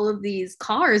all of these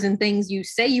cars and things you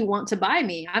say you want to buy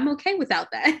me. I'm okay without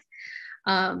that.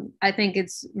 I think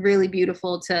it's really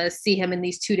beautiful to see him in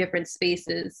these two different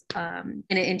spaces. And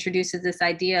it introduces this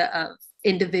idea of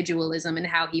individualism and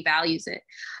how he values it.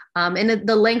 And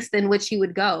the lengths in which he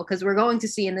would go, because we're going to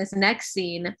see in this next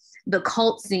scene, the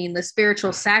cult scene, the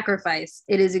spiritual sacrifice.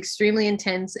 It is extremely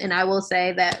intense. And I will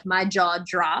say that my jaw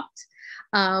dropped.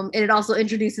 And it also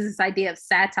introduces this idea of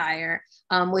satire,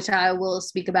 which I will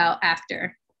speak about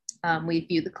after we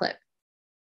view the clip.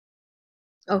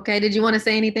 Okay, did you want to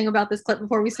say anything about this clip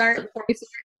before we start?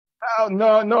 Oh,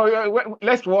 no,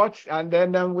 let's watch and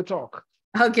then we'll talk.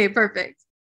 Okay, perfect.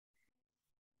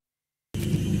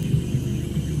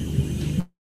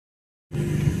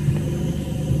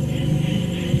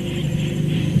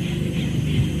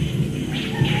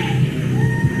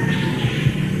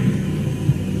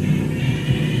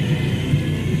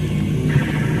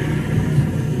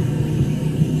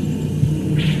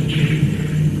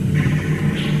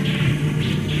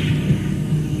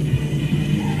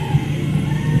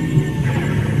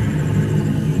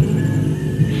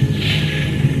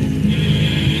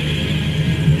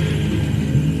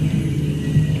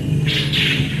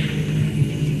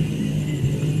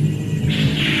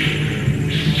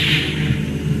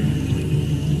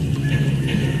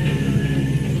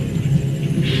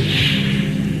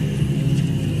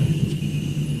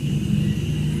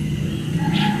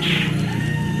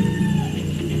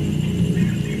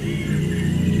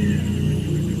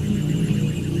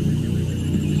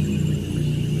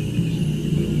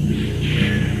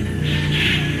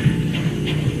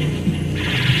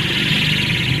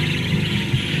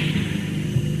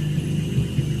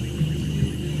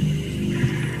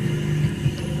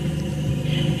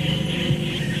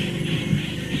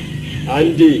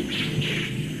 Andy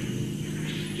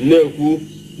Neku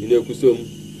Inekusom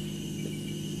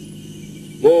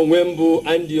Mo Wembu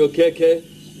Andy Okeke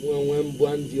Mo Wembu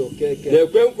Andy Okeke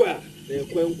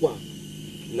Nekwenkwa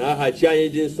Na hachi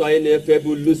din so ayi na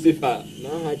efebu Lucifer Na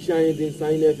hachi anyị din so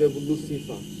ayi na efebu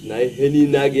Lucifer Na ihe ni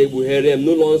na ga-egbuhere m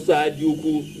n'ụlọ nsọ adị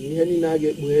ukwu ihe ni na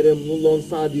ga-egbuhere m n'ụlọ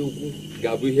nsọ adị ukwu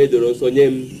Gabu ihe doro nsọ nye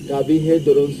m Gabu ihe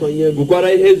doro nsọ nye m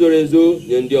Bukwara ihe zoro ezo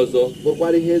nye ndị ọzọ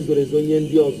Bukwara ihe zoro ezo nye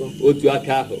ndị ọzọ Otu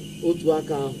aka ahụ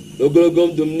Ogologo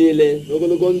ndụ m niile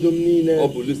Ọ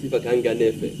bụ Lucifer ka m ga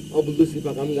na-efe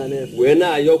Wee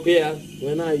na-ayọkwa ya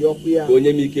Ka onye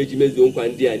m ike eji mezuo nkwa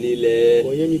ndị a niile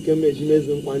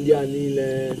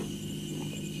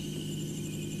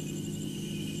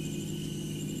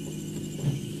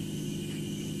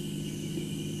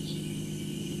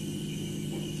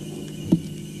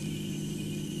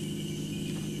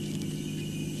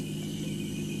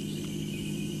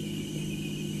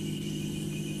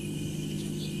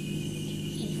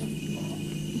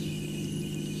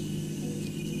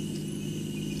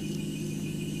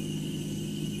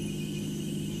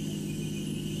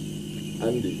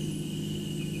Andy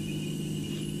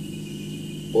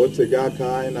Otege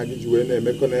aka anyị na gị ji wee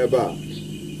na-emekọ n'ebe a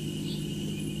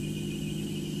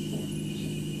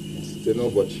site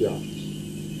n'ụbọchị a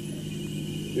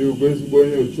ịbụ ezigbo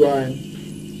onye otu anyị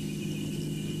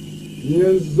ihe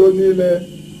nzuzo niile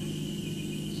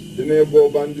dị n'ebe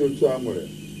ọba ndị otu a nwere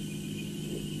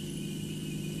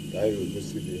ka anyị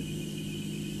egosi gị.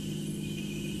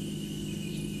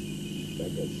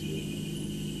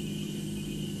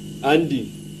 Andy,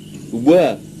 ugbu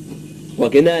a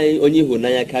gwakene anyị onye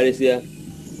ịhụnanya karịsịa.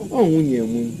 Ọ nwunye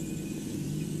m,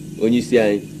 onye isi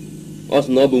anyị, ọ sị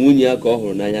na ọ bụ nwunye ya ka ọ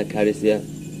hụrụ n'anya karịsịa.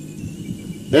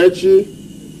 Echi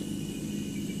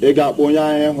ị ga-akpọ onye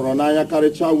anyị hụrụ n'anya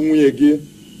karịchaa nwunye gị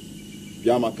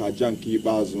bịa maka aja nke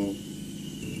ikpeazụ.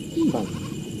 Mba,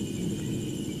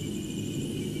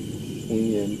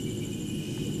 nwunye m.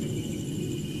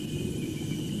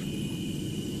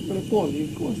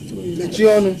 Mechie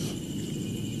ọnụ.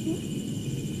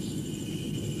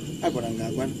 Agwara m gị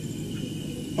agwa.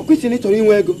 Ọ kwesịrị na ị chọrọ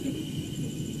inwe ego.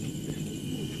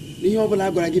 N'ihe ọ bụla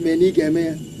a gwara gị mee na ị ga-eme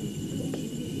ya.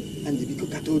 Andị biko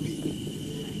kata obi.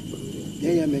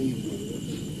 Ya ya mee.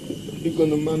 Biko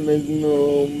na mamezi.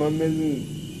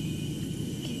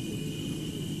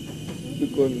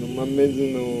 Biko na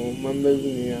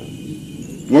mamezi ya.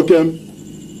 Nwoke m,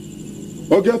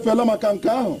 oge efela maka nke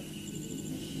ahụ.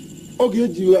 Oge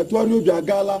eji atụgharị obi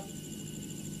agaala.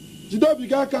 Jide obi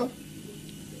gị aka.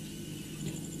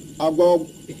 Agwa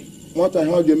nwata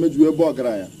ihe ọ ga-emeju ebe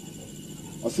ọgaranya.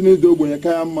 Ọ sị na ịdị ogbenye ka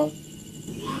ya mma.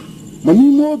 Ma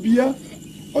n'ime obi ya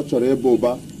ọ chọrọ ebe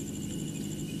ụba.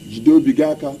 Jide obi gị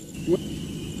aka.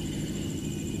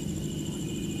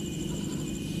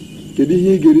 Kedu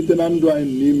ihe ị ga-erite na ndụ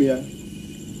anyị n'ime ya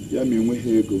ya ma enweghị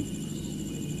ego?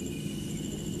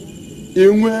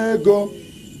 Inwe ego,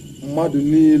 mmadụ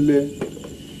niile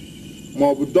ma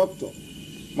ọ bụ dọkịta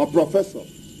ma prọfesọ,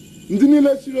 ndị niile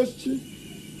chiri echichi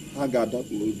ha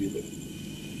ga-adakpu obi.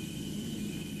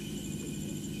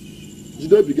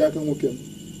 Jide obi gị aka nwoke m.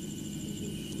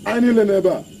 Anyị niile n'ebe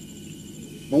a,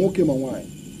 ma nwoke ma nwaanyị,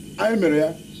 anyị mere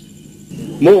ya.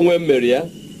 Mụ onwe m mere ya.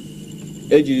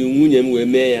 Ejiri nwunye m wee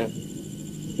mee ya.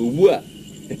 Ugbu a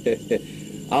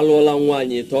alụọla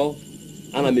nwaanyị ịtọ,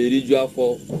 ana m eriju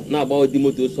afọ na-agba ụdị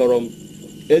moto sọrọ m.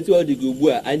 Etu ọ dị gị ugbu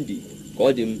a, Andy, ka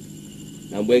ọ dị m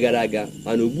na mgbe gara aga,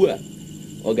 mana ugbu a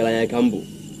ọgaranya ka m bụ.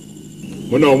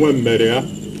 Mụ na onwe m mere ya.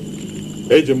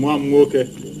 Eji nwa m nwoke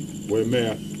wee mee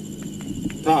ya.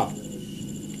 Taa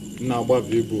m na-agba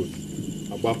V-boot,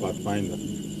 agba Pathfinder.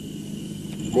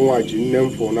 Mụnwa ji nne m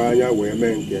fụrụ n'anya wee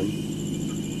mee nke m.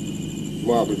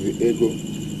 Mụ abụzi ego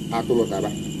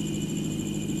atụlụtara.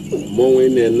 Mụ onwe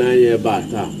na-ele anya ebe a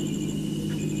taa,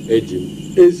 eji m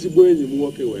ezigbo enyi m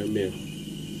nwoke wee mee.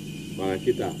 Mana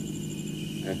kịta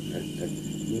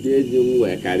ndị enyi m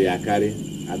wee karị akarị,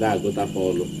 ada agụtafa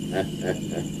ọnụ.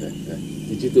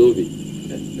 Ichite obi.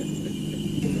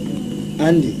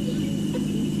 Andy,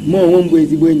 mụ onwe m bụ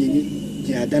ezigbo enyi gị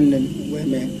ji ada nne m wee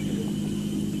mee.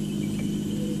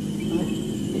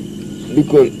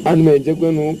 Biko, ana m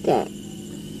ejekwe n'ụka.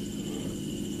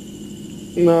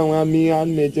 Na-anwa m ihe,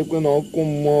 ana m ejekwe n'ọkụ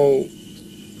mmụọ.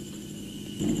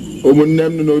 Ụmụnne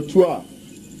m nọ n'otu a.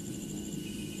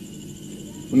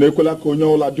 Unu ekwela ka onye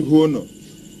ọbụla duhie unu.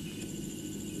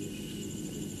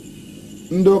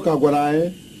 Ndị ụka gwara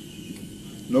anyị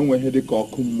na onwe ihe dị ka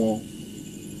ọkụ mmụọ.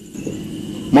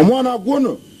 Ma mụ na-agwa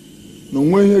unu na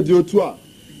onwe ihe dị otu a.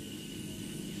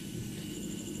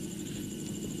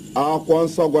 Akwụkwọ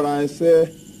nsọ gwara anyị sị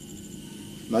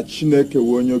na Chineke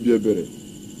wee onye obi ebere.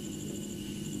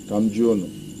 Ka m jụọ unu,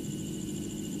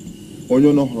 onye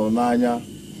unu hụrụ n'anya,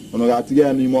 unu ga-atịga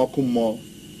ya n'ime ọkụ mmụọ?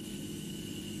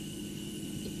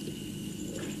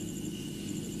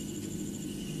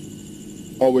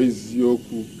 Ọ bụ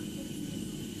eziokwu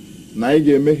na anyị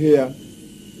ga-emehie ya,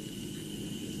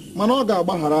 mana ọ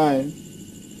ga-agbaghara anyị.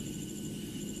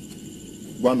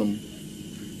 Gwanụ m,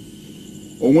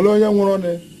 o nwere onye nwụrụ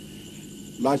ọnụ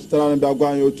laghachitara bịa gwa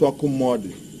anyị otu ọkụ mmụọ dị?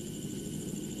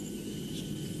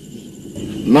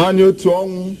 Naanị otu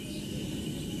ọnwụ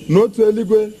n'otu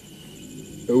eluigwe,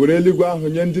 ewere eluigwe ahụ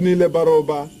nye ndị niile bara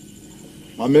ụba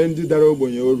ma mee ndị dara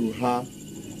ogbenye oru ha.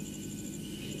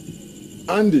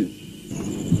 Andy,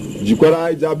 jikwara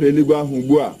anyị ji aba eluigwe ahụ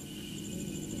ugbu a.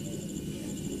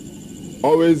 Ọ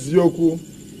bụ eziokwu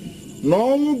na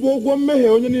ọnwụ bụ ụgwọ mmehie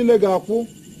onye niile ga-akwụ,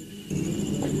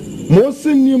 ma o si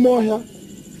n'ime ọhịa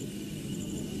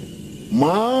ma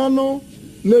anụ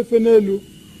na-efe n'elu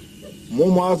ma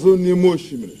ụmụ azụ n'ime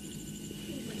osimiri,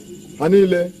 ha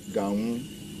niile ga-anwụ.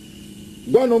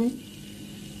 Gwanụ m,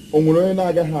 o nwere onye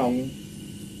na-agaghị anwụ?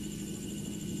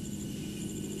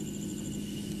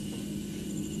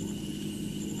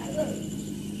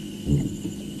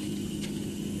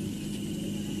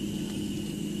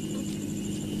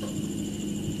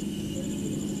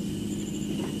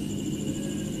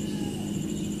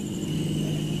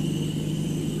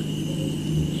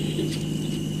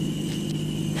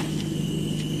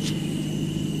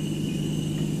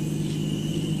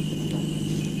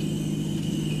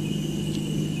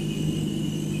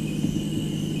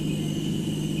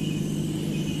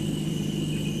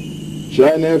 chi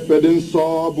anyị na-efe dị nsọ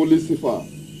bụ Lucifer,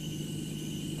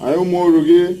 anyị ụmụ oru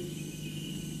gị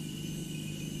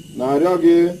na-arịọ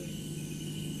gị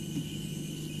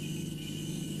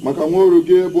maka nwa oru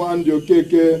gị bụ Andy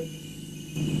Okeke,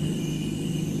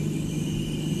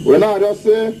 wee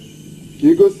na-arịọsị ka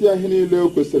ị gosi ihe niile o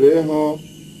kwesịrị ịhụ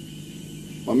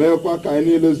ma meekwa ka anyị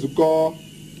niile zukọ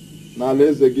n'ala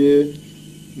eze gị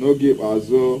n'oge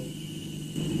ikpeazụ,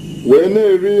 wee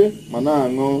na-eri ma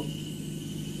na-aṅụ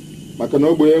maka na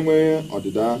ogbenye enweghị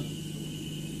ọdịda.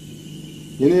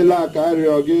 Ihe niile a ka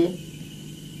arịọ gị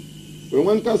wee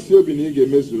nwee nkasi obi na ị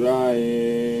ga-emezuru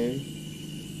anyị.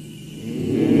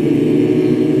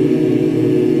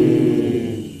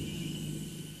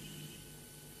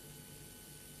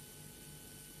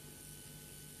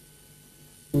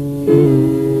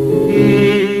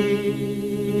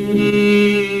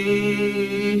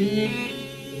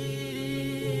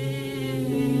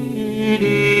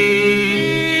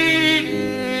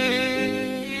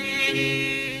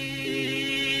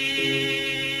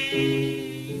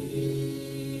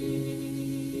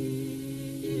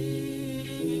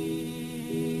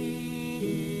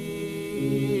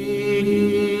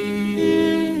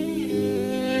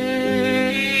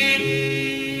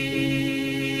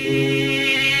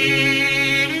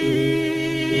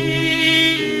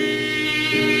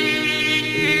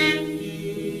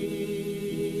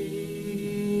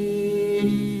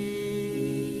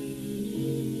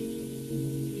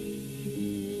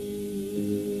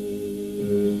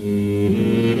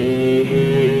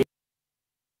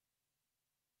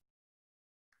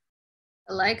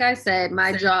 Like I said,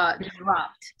 my jaw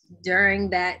dropped during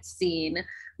that scene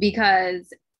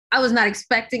because I was not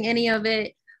expecting any of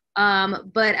it.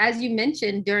 But as you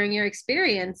mentioned during your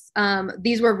experience,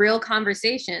 these were real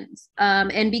conversations.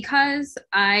 And because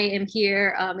I am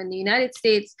here in the United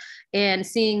States and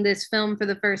seeing this film for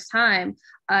the first time,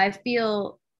 I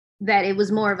feel that it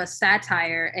was more of a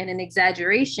satire and an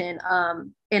exaggeration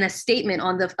and a statement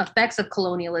on the effects of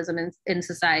colonialism in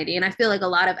society. And I feel like a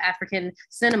lot of African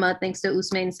cinema, thanks to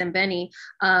Ousmane Sembène,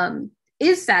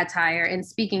 is satire and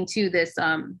speaking to this,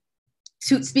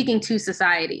 speaking to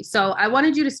society. So I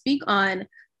wanted you to speak on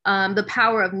the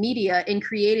power of media in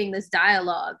creating this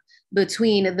dialogue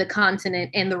between the continent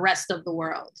and the rest of the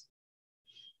world.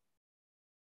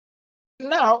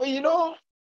 Now, you know,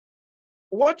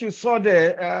 what you saw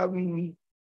there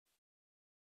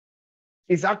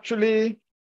is actually,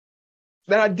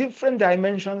 there are different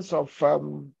dimensions of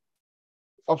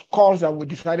cause that we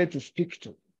decided to speak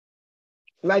to.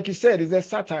 Like you said, it's a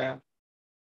satire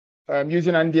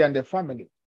using Andy and the family.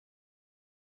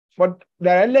 But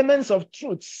there are elements of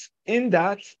truths in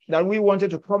that we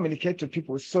wanted to communicate to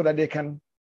people so that they can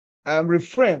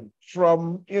refrain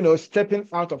from, you know, stepping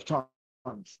out of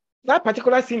turns. That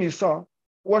particular scene you saw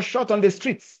was shot on the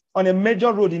streets on a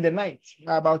major road in the night,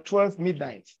 about 12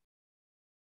 midnight.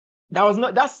 That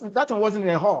one wasn't in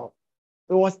a hall.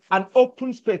 It was an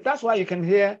open space. That's why you can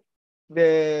hear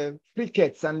the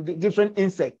crickets and the different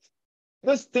insects.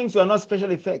 Those things were not special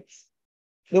effects.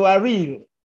 They were real.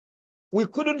 We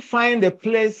couldn't find a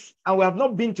place, and we have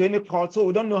not been to any court, so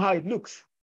we don't know how it looks.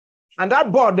 And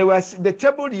that board, the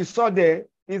table you saw there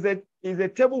is a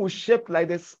table shaped like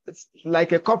this,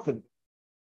 like a coffin.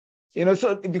 You know,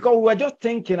 so because we were just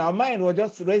thinking, our mind was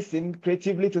just racing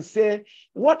creatively to say,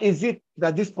 what is it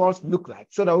that this post look like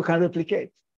so that we can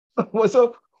replicate?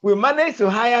 So we managed to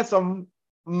hire some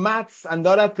mats and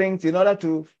other things in order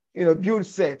to, you know, build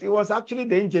set. It was actually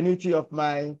the ingenuity of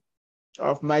my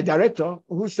director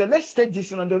who said, let's take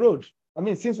this on the road. I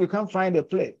mean, since we can't find a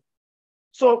place.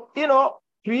 So, you know,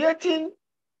 creating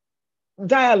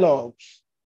dialogues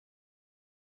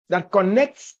that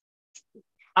connects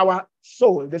our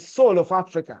soul, the soul of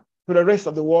Africa, to the rest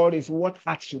of the world is what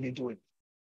art should be doing.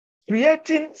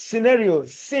 Creating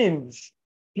scenarios, scenes,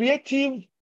 creative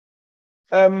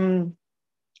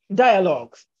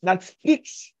dialogues that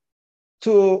speaks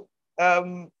to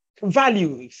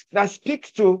values, that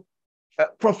speaks to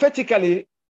prophetically,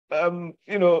 you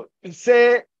know,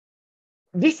 say,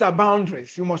 these are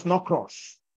boundaries you must not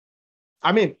cross.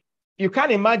 I mean, you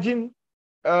can't imagine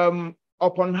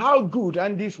upon how good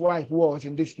Andy's wife was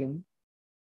in this film.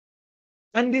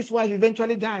 Andy's wife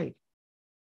eventually died.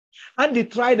 Andy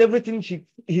tried everything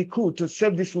he could to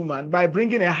save this woman by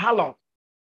bringing a harlot.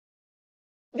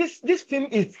 This film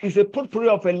is a potpourri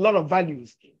of a lot of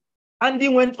values. Andy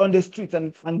went on the street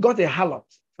and got a harlot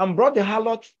and brought the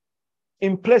harlot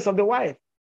in place of the wife.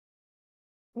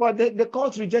 But the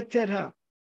court rejected her.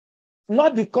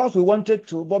 Not because we wanted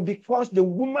to, but because the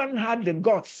woman had the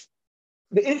guts,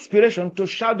 the inspiration to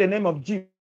shout the name of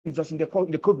Jesus in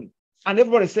the coven. And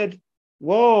everybody said,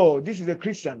 whoa, this is a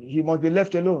Christian. He must be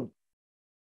left alone.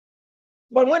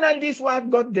 But when Andy's wife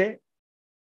got there,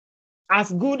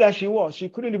 as good as she was, she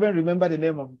couldn't even remember the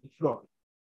name of the floor.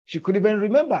 She couldn't even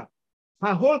remember.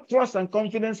 Her whole trust and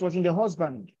confidence was in the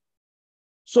husband.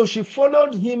 So she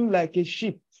followed him like a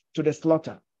sheep to the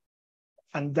slaughter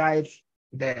and died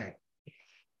there.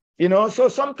 You know, so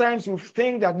sometimes we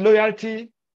think that loyalty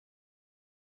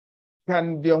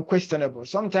can be unquestionable.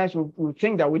 Sometimes we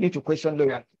think that we need to question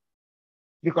loyalty,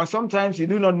 because sometimes you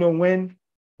do not know when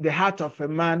the heart of a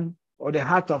man or the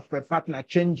heart of a partner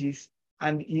changes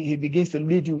and he begins to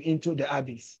lead you into the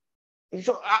abyss.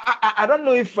 So I don't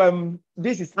know if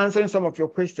this is answering some of your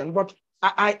questions, but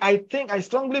I think I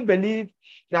strongly believe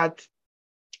that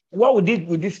what we did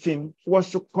with this film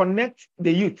was to connect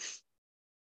the youths,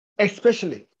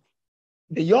 especially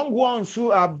the young ones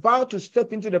who are about to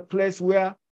step into the place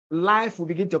where life will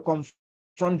begin to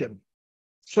confront them,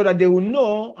 so that they will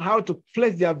know how to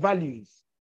place their values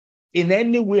in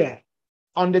anywhere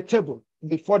on the table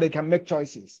before they can make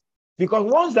choices. Because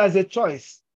once there's a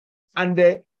choice, and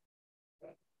the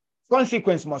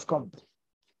consequence must come.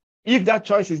 If that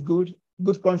choice is good,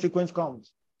 good consequence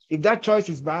comes. If that choice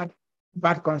is bad,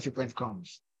 bad consequence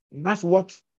comes. And that's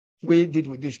what we did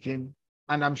with this film.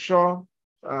 And I'm sure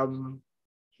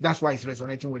that's why it's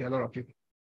resonating with a lot of people.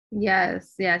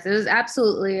 Yes, yes, it was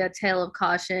absolutely a tale of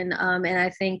caution. And I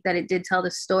think that it did tell the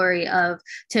story of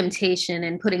temptation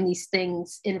and putting these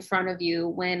things in front of you.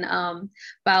 When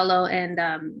Paolo and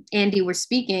Andy were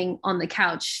speaking on the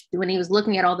couch, when he was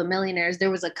looking at all the millionaires, there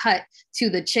was a cut to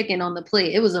the chicken on the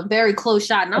plate. It was a very close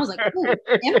shot. And I was like, ooh,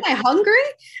 am I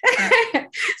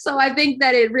hungry? So I think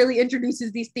that it really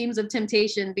introduces these themes of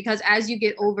temptation, because as you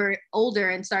get older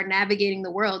and start navigating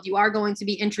the world, you are going to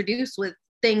be introduced with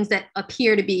things that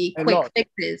appear to be quick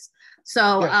fixes.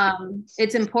 So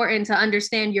it's important to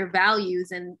understand your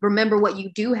values and remember what you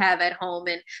do have at home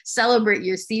and celebrate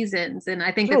your seasons. And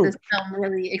I think that this film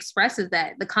really expresses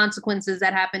that, the consequences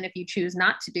that happen if you choose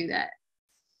not to do that.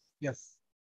 Yes.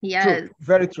 Yes. True.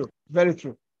 Very true. Very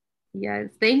true. Yes,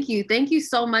 thank you. Thank you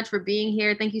so much for being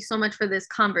here. Thank you so much for this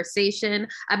conversation.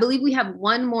 I believe we have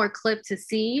one more clip to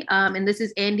see, and this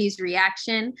is Andy's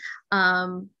reaction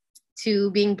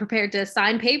to being prepared to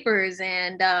sign papers,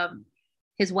 and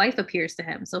his wife appears to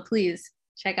him. So please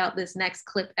check out this next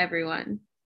clip, everyone.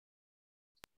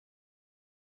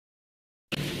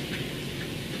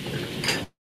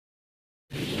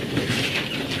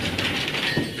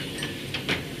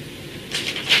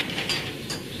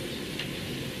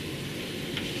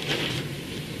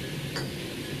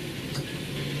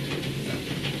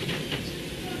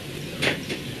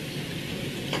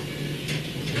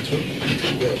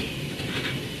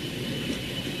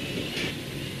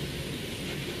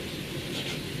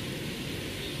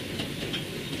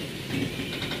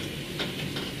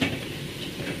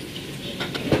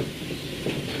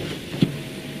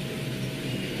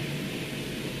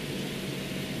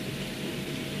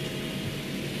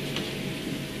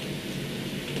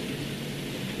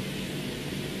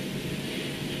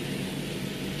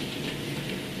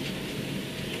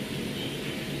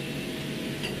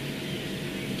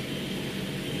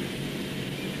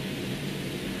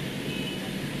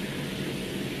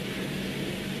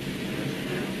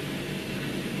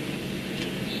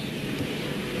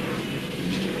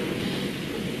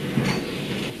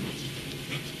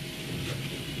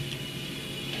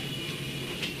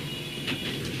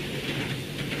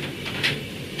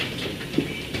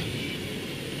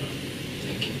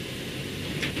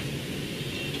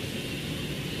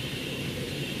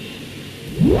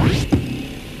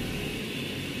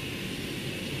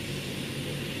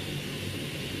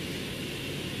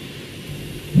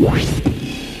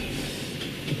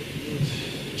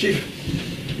 Chief.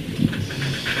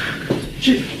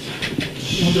 Chief.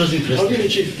 What does it I'll give you,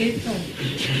 Chief.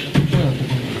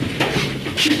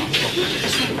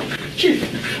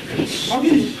 Chief. I'll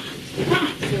give you.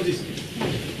 For this.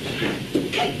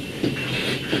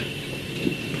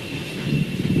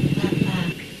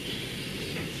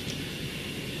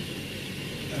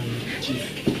 Chief.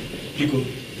 Pico,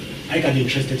 I got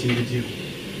interested in the deal,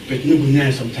 but no good now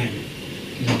sometime.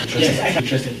 Yes, I am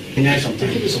interested. Now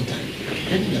sometime. Give me some time.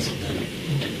 Give me some time.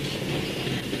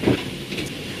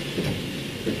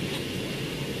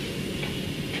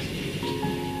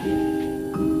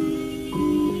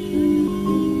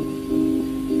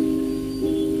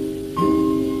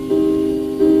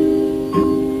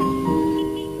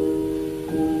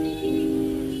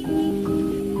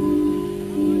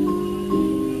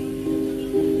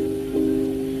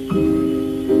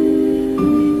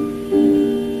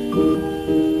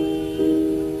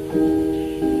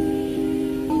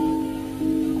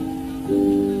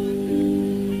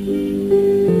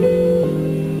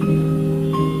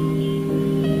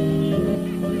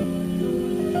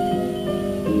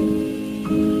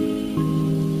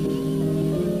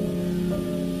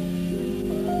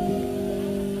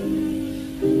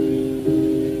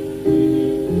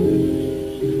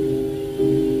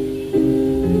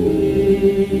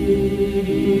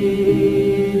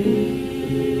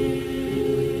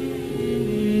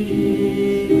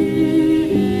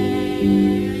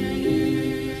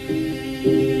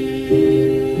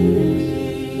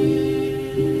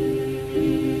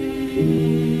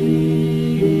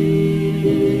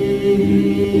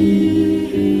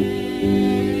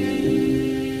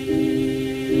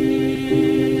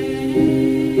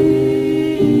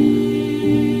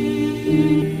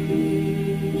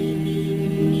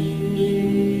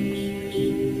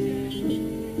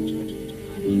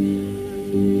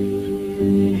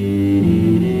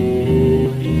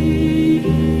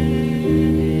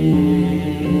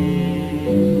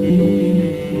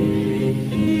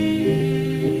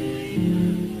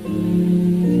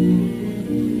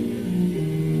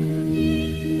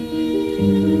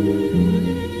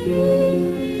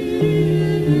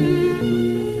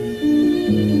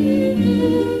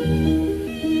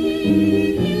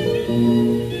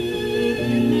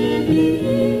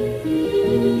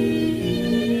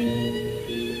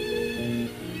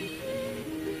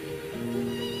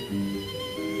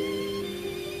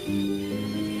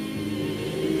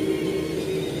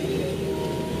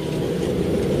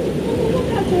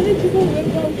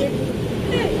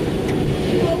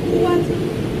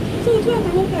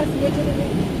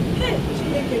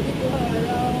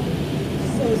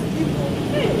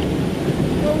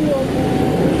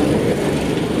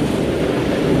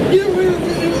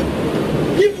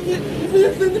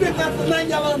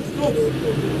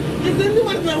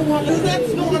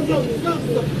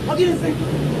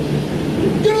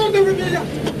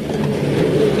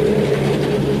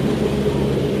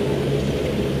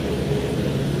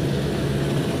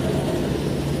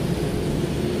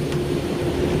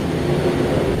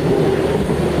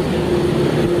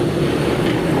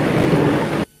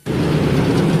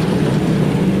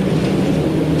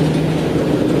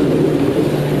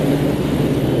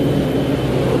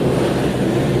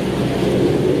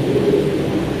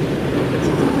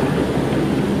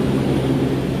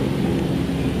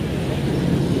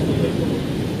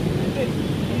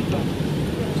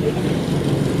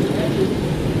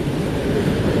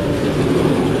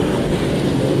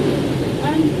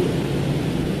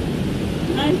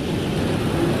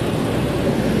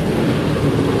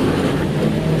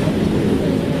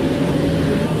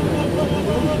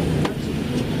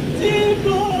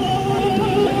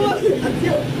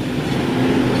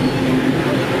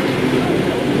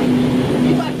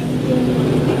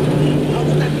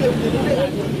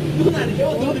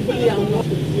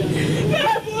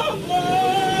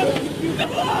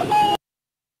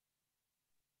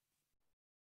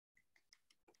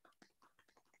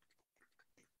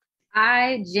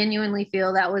 I genuinely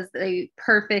feel that was a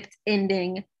perfect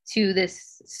ending to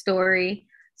this story,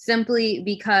 simply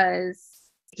because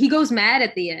he goes mad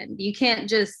at the end. You can't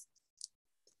just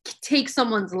take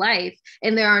someone's life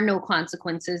and there are no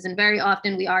consequences. And very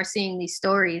often we are seeing these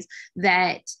stories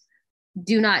that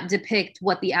do not depict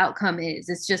what the outcome is.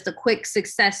 It's just a quick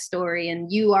success story, and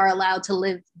you are allowed to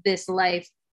live this life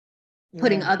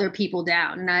putting other people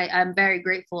down. And I'm very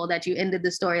grateful that you ended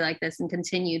the story like this and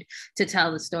continued to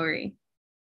tell the story.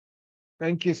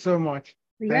 Thank you so much.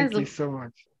 Thank you so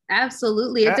much.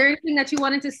 Absolutely. Is there anything that you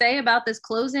wanted to say about this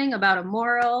closing, about a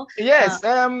moral? Yes.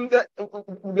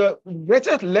 The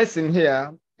greatest lesson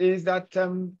here is that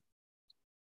good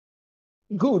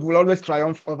will always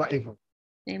triumph over evil.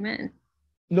 Amen.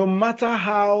 No matter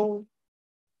how,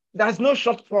 there's no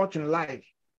shortcut in life.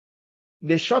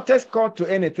 The shortest cut to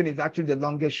anything is actually the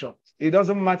longest shot. It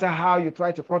doesn't matter how you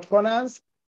try to cut corners,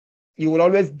 you will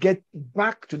always get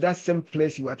back to that same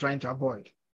place you are trying to avoid.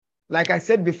 Like I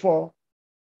said before,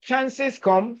 chances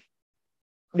come,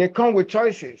 they come with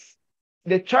choices.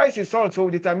 The choices also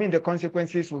determine the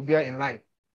consequences we bear in life.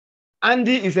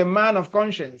 Andy is a man of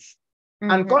conscience.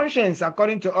 And conscience,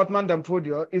 according to Otman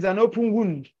Dampodio, is an open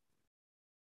wound.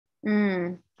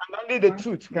 And only the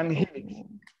truth can heal it.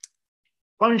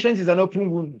 Conscience is an open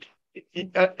wound.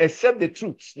 Except the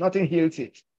truth, nothing heals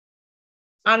it.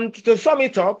 And to sum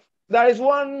it up, there is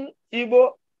one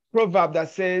Igbo proverb that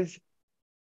says,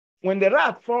 when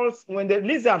the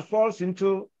lizard falls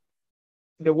into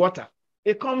the water,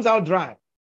 it comes out dry.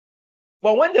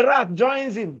 But when the rat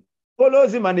joins him,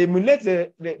 follows him and emulates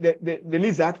the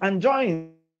lizard and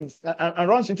joins and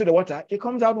runs into the water, it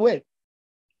comes out wet.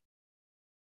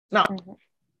 Now,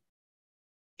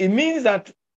 it means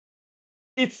that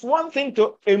it's one thing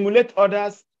to emulate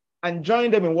others and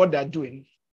join them in what they're doing,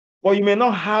 but you may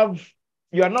not have,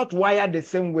 you are not wired the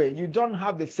same way. You don't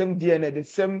have the same DNA, the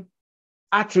same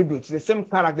attributes, the same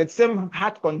character, the same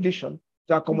heart condition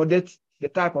to accommodate the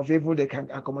type of evil they can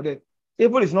accommodate.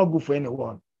 Evil is not good for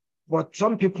anyone, but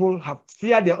some people have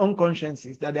feared their own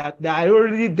consciences that they are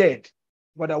already dead,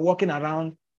 but are walking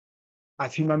around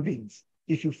as human beings.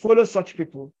 If you follow such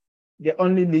people, they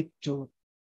only lead to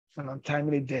an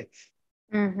untimely death.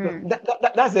 So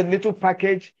that's a little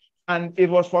package, and it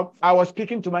was I was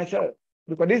speaking to myself,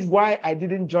 because this is why I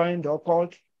didn't join the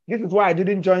occult. This is why I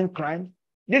didn't join crime.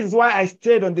 This is why I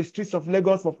stayed on the streets of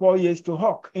Lagos for 4 years to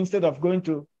hawk instead of going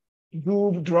to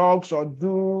do drugs or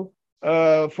do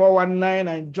 419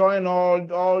 and join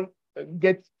all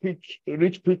get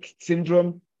rich quick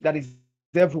syndrome that is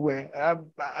everywhere.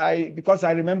 Because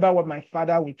I remember what my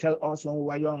father would tell us when we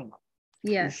were young.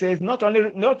 He says, not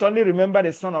only remember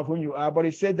the son of whom you are, but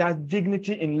he said there's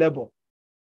dignity in labor.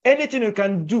 Anything you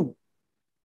can do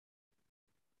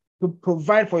to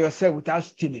provide for yourself without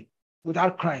stealing,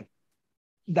 without crime,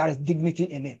 there is dignity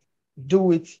in it.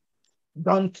 Do it.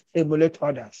 Don't emulate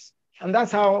others. And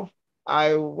that's how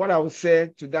what I would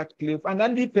say to that clip. And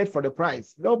Andy paid for the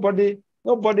price. Nobody,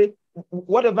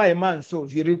 whatever a man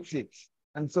sows, he reaps it.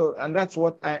 And that's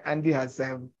what Andy has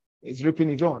is reaping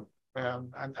his own.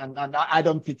 And I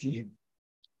don't pity him.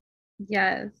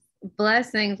 Yes.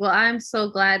 Blessings. Well, I'm so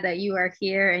glad that you are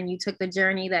here and you took the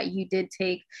journey that you did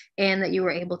take and that you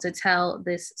were able to tell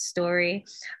this story.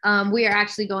 We are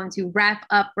actually going to wrap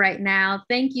up right now.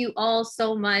 Thank you all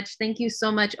so much. Thank you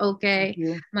so much, Oké.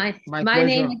 My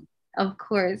name, of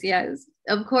course, yes,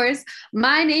 of course.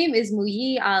 My name is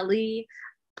Muyi Ali.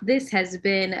 This has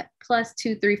been Plus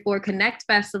 234 Connect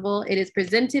Festival. It is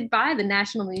presented by the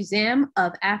National Museum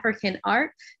of African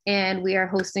Art, and we are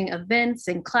hosting events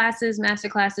and classes,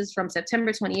 masterclasses from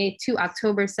September 28th to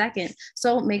October 2nd.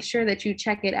 So make sure that you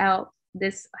check it out.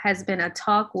 This has been a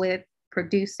talk with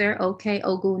producer Oké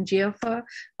Ogunjiofor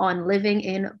on living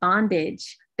in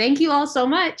bondage. Thank you all so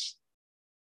much.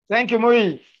 Thank you,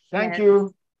 Muyi. Thank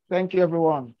you. Thank you,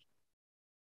 everyone.